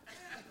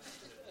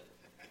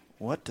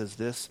 What does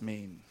this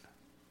mean?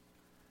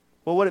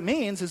 Well, what it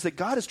means is that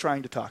God is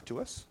trying to talk to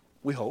us,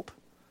 we hope,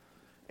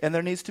 and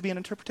there needs to be an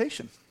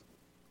interpretation.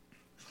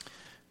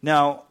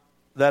 Now,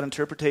 that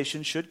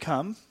interpretation should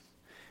come.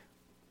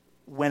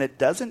 When it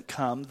doesn't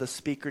come, the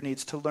speaker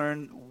needs to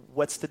learn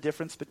what's the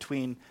difference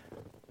between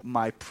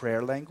my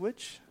prayer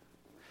language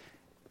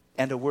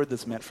and a word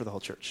that's meant for the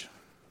whole church.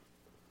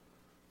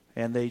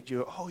 And they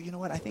do, oh, you know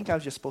what? I think I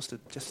was just supposed to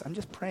I'm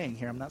just praying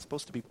here. I'm not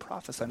supposed to be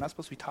prophesying. I'm not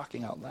supposed to be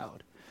talking out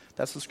loud.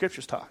 That's what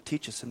scriptures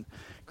teach us in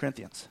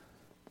Corinthians.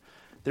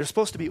 There's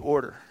supposed to be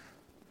order.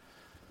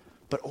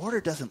 But order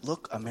doesn't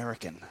look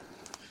American.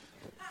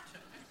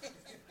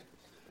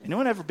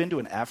 Anyone ever been to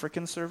an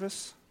African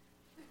service?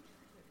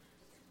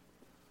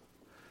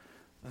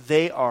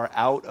 They are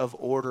out of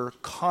order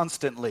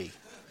constantly.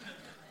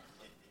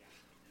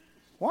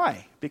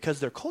 Why? Because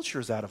their culture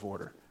is out of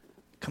order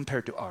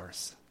compared to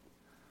ours.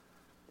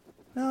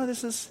 No,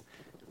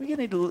 we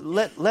need to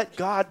let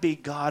God be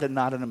God and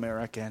not an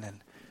American,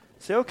 and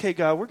say, okay,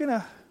 God, we're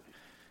gonna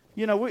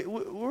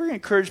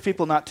encourage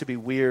people not to be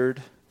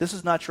weird. This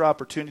is not your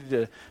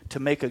opportunity to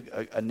make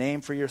a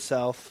name for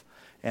yourself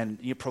and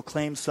you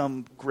proclaim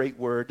some great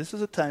word. This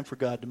is a time for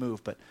God to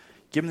move, but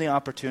give him the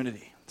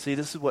opportunity. See,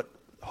 this is what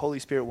Holy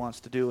Spirit wants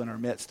to do in our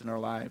midst, in our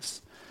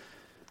lives.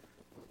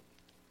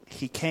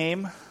 He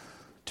came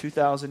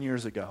 2,000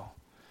 years ago,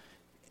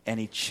 and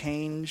he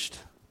changed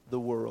the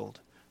world.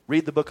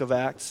 Read the book of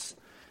Acts,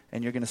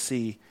 and you're going to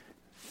see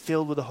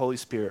filled with the Holy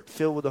Spirit,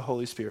 filled with the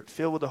Holy Spirit,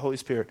 filled with the Holy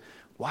Spirit.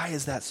 Why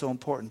is that so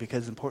important?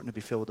 Because it's important to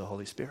be filled with the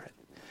Holy Spirit.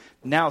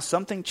 Now,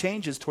 something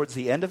changes towards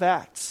the end of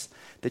Acts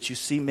that you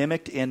see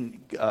mimicked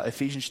in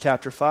Ephesians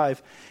chapter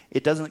 5.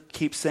 It doesn't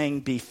keep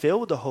saying be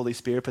filled with the Holy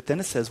Spirit, but then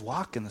it says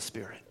walk in the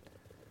Spirit.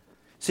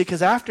 See,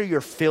 because after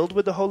you're filled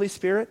with the Holy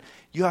Spirit,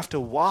 you have to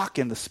walk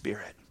in the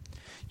Spirit.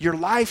 Your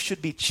life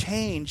should be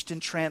changed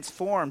and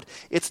transformed.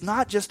 It's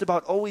not just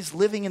about always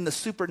living in the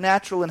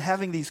supernatural and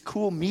having these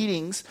cool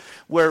meetings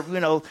where,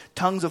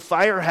 tongues of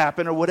fire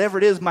happen or whatever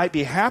it is might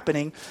be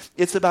happening.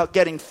 It's about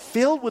getting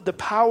filled with the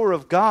power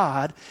of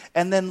God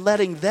and then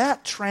letting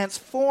that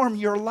transform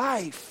your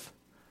life.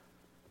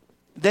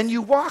 Then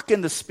you walk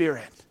in the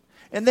Spirit.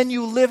 And then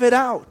you live it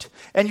out.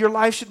 And your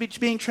life should be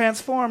being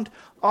transformed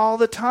all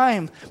the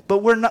time. But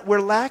we're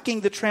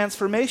lacking the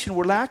transformation.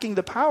 We're lacking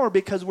the power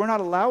because we're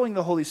not allowing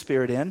the Holy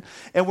Spirit in.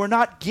 And we're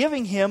not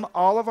giving him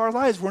all of our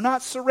lives. We're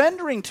not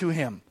surrendering to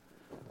him.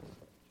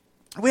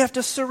 We have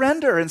to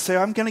surrender and say,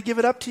 I'm going to give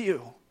it up to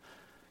you.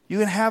 You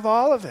can have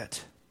all of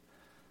it.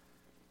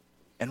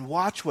 And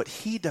watch what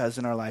he does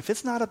in our life.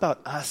 It's not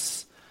about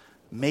us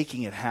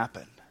making it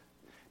happen.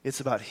 It's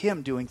about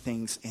him doing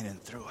things in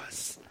and through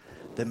us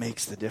that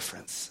makes the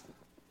difference.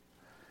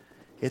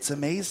 It's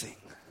amazing.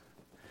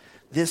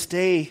 This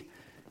day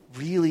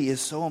really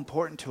is so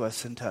important to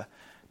us, and to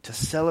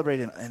celebrate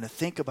and to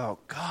think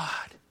about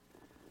God.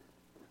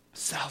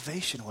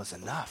 Salvation was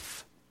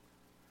enough.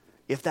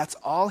 If that's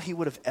all he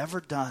would have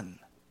ever done,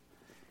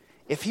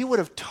 if he would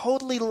have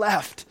totally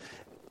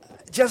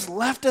just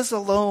left us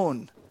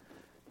alone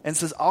and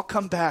says, I'll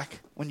come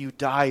back when you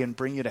die and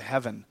bring you to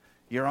heaven,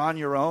 you're on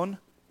your own,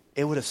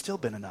 it would have still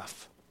been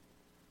enough.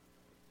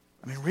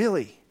 I mean,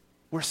 really,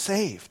 we're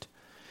saved.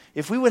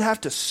 If we would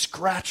have to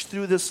scratch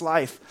through this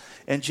life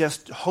and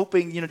just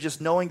hoping, just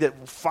knowing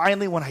that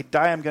finally when I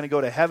die I'm going to go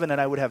to heaven and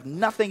I would have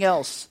nothing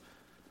else,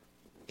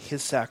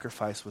 his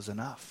sacrifice was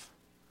enough.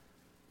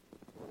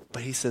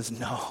 But he says,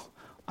 no,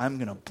 I'm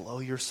going to blow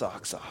your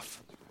socks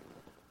off.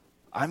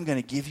 I'm going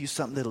to give you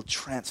something that'll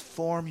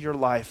transform your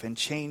life and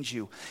change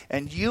you.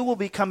 And you will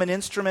become an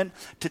instrument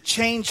to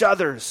change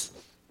others.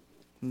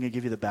 I'm going to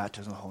give you the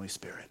baptism of the Holy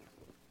Spirit.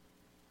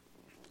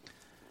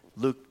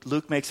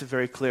 Luke makes it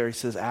very clear. He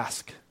says,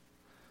 ask.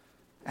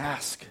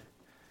 Ask.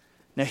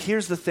 Now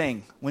here's the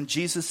thing. When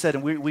Jesus said,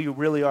 and we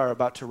really are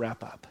about to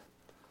wrap up.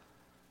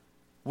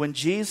 When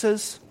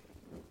Jesus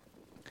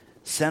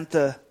sent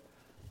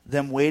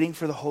them waiting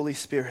for the Holy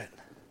Spirit,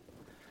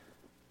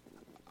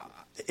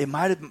 it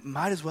might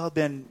as well have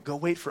been go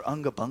wait for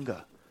Unga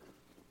Bunga.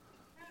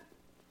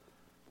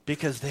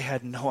 Because they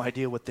had no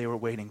idea what they were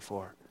waiting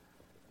for.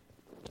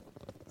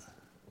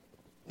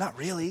 Not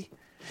really.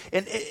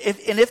 And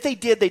if they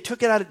did, they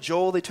took it out of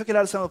Joel, they took it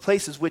out of some of the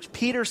places, which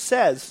Peter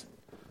says.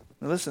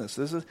 Now listen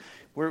to this.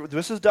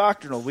 This is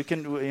doctrinal. We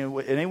can.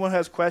 Anyone who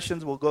has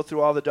questions, we'll go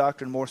through all the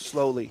doctrine more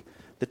slowly,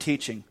 the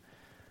teaching.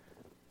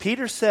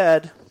 Peter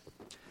said,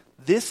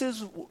 this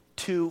is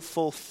to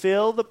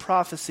fulfill the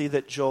prophecy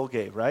that Joel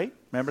gave, right?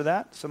 Remember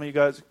that? Some of you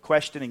guys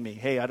questioning me.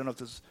 Hey, I don't know if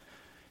this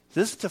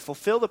is to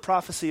fulfill the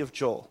prophecy of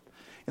Joel.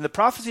 In the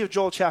prophecy of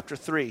Joel chapter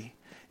 3,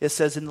 it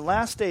says, in the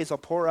last days I'll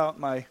pour out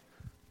my...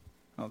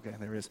 Okay,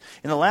 there it is.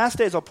 In the last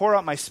days I'll pour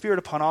out my spirit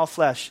upon all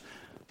flesh,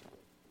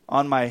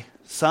 on my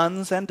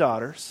sons and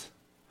daughters.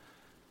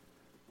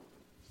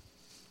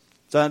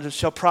 Sons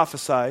shall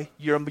prophesy.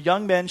 Your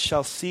young men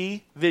shall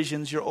see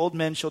visions. Your old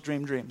men shall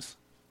dream dreams.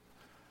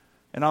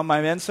 And on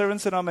my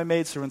menservants and on my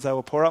maidservants I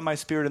will pour out my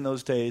spirit in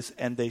those days,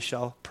 and they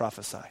shall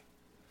prophesy.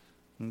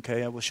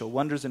 Okay, I will show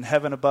wonders in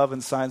heaven above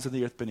and signs in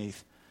the earth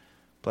beneath.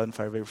 Blood and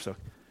fire, vapor, smoke.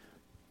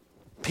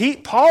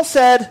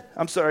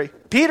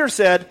 Peter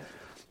said,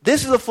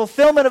 this is a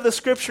fulfillment of the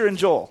scripture in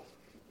Joel.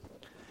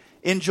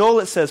 In Joel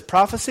it says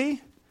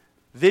prophecy,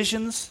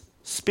 visions,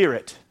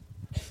 spirit.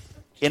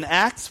 In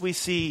Acts we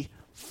see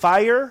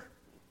fire,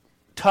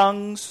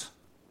 tongues,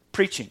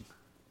 preaching.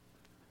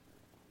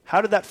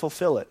 How did that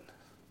fulfill it?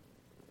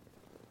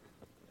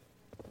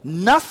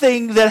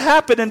 Nothing that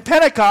happened in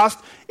Pentecost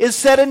is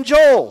said in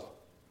Joel.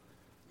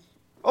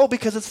 Oh,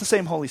 because it's the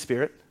same Holy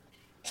Spirit.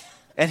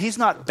 And he's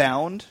not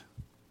bound.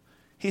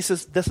 He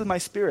says, this is my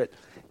Spirit.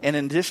 And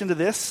in addition to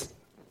this,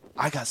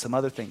 I got some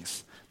other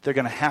things. They're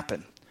going to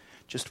happen.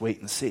 Just wait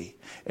and see.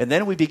 And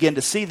then we begin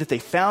to see that they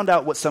found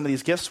out what some of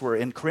these gifts were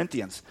in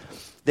Corinthians.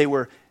 They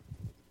were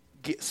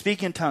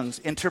speaking in tongues,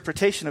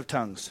 interpretation of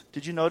tongues.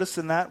 Did you notice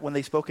in that when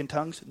they spoke in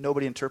tongues,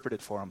 nobody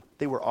interpreted for them?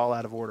 They were all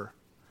out of order.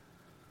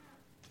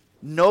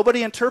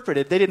 Nobody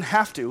interpreted. They didn't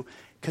have to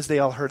because they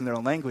all heard in their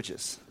own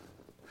languages.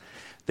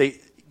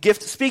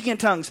 Speaking in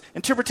tongues,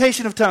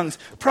 interpretation of tongues,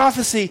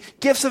 prophecy,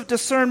 gifts of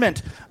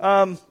discernment.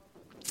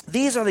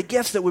 These are the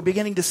gifts that we're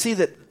beginning to see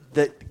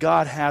that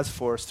God has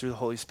for us through the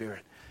Holy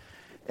Spirit.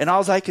 And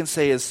all I can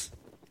say is,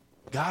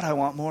 God, I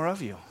want more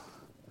of you.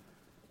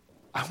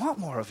 I want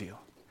more of you.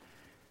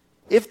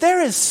 If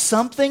there is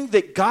something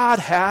that God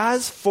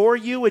has for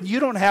you and you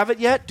don't have it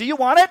yet, do you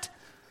want it?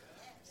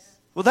 Yes.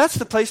 Well, that's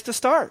the place to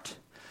start.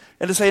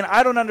 And to say,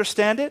 I don't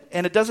understand it,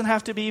 and it doesn't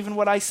have to be even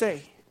what I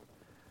say.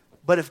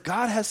 But if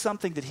God has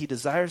something that he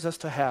desires us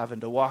to have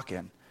and to walk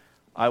in,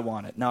 I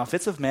want it. Now, if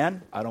it's of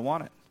man, I don't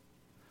want it.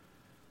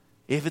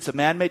 If it's a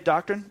man-made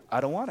doctrine,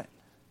 I don't want it.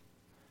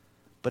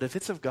 But if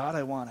it's of God,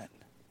 I want it.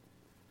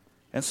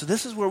 And so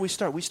this is where we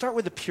start. We start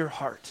with a pure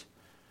heart.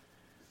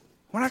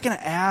 We're not going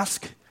to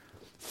ask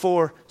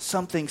for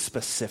something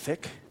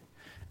specific.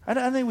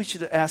 I think we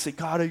should ask that,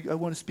 God, I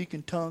want to speak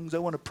in tongues. I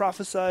want to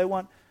prophesy.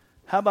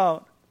 How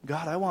about,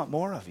 God, I want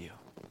more of you.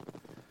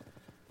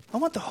 I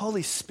want the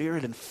Holy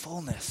Spirit in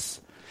fullness.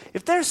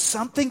 If there's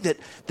something that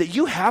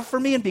you have for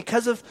me, and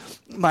because of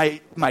my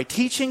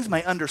teachings,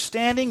 my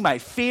understanding, my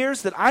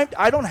fears that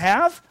I don't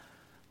have,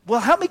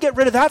 well, help me get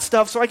rid of that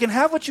stuff so I can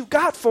have what you've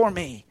got for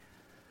me.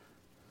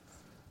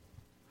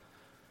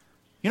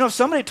 You know, if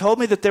somebody told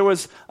me that there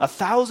was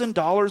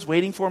 $1,000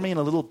 waiting for me in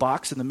a little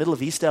box in the middle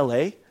of East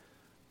LA,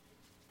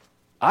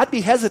 I'd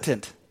be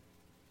hesitant.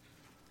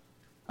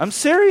 I'm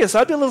serious.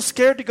 I'd be a little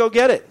scared to go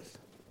get it.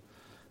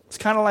 It's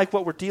kind of like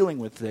what we're dealing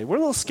with today. We're a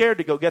little scared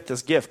to go get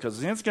this gift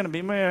because it's going to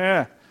be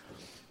meh.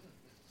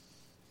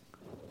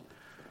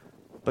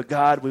 But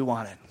God, we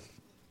want it.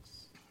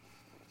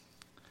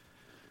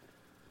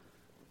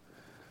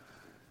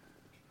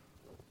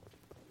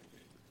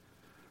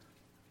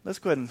 Let's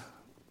go ahead and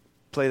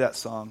play that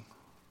song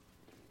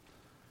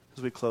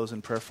as we close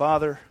in prayer.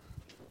 Father,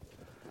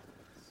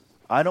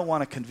 I don't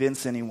want to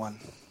convince anyone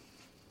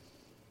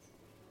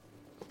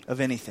of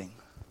anything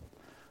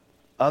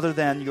other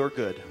than you're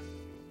good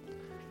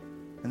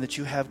and that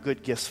you have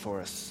good gifts for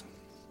us.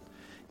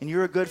 And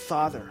you're a good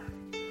Father.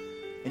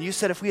 And you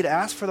said if we had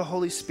asked for the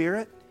Holy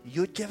Spirit,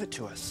 you'd give it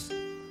to us.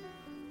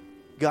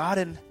 God,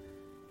 and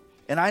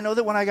I know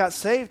that when I got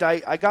saved,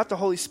 I got the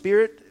Holy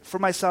Spirit for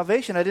my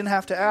salvation. I didn't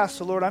have to ask.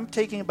 So, Lord, I'm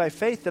taking it by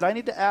faith that I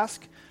need to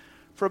ask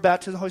for a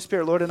baptism of the Holy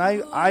Spirit, Lord, and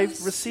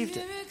I've received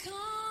it.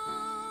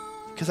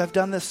 Because I've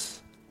done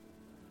this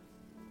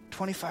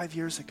 25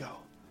 years ago.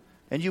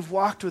 And you've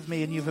walked with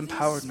me and you've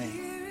empowered me.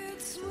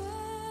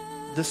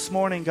 This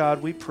morning,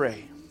 God, we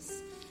pray.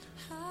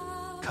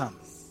 Come.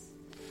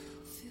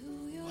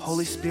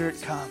 Holy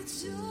Spirit, come.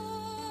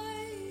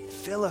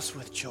 Fill us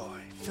with joy.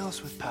 Fill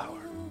us with power.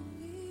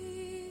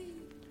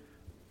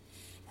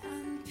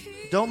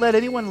 Don't let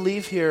anyone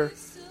leave here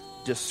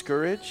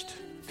discouraged,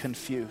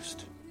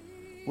 confused,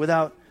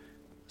 without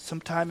some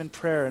time in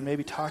prayer and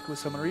maybe talking with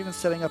someone or even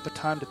setting up a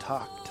time to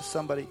talk to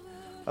somebody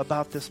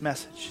about this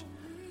message.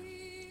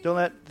 Don't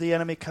let the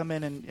enemy come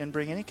in and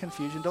bring any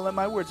confusion. Don't let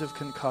my words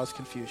cause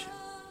confusion.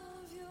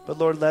 But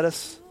Lord, let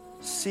us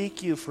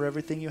seek you for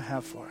everything you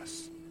have for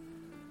us.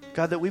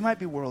 God, that we might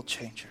be world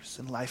changers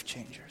and life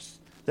changers,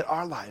 that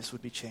our lives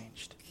would be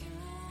changed.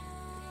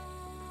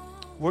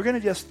 We're going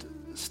to just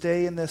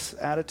stay in this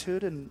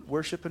attitude and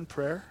worship and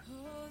prayer.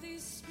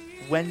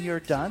 When you're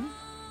done,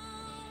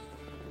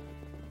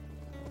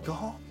 go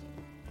home.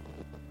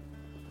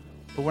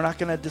 But we're not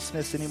going to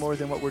dismiss any more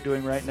than what we're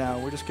doing right now.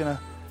 We're just going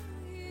to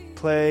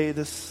play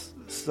this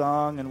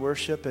song and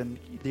worship, and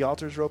the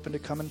altars are open to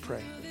come and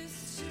pray.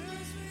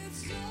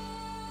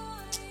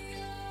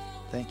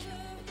 Thank you.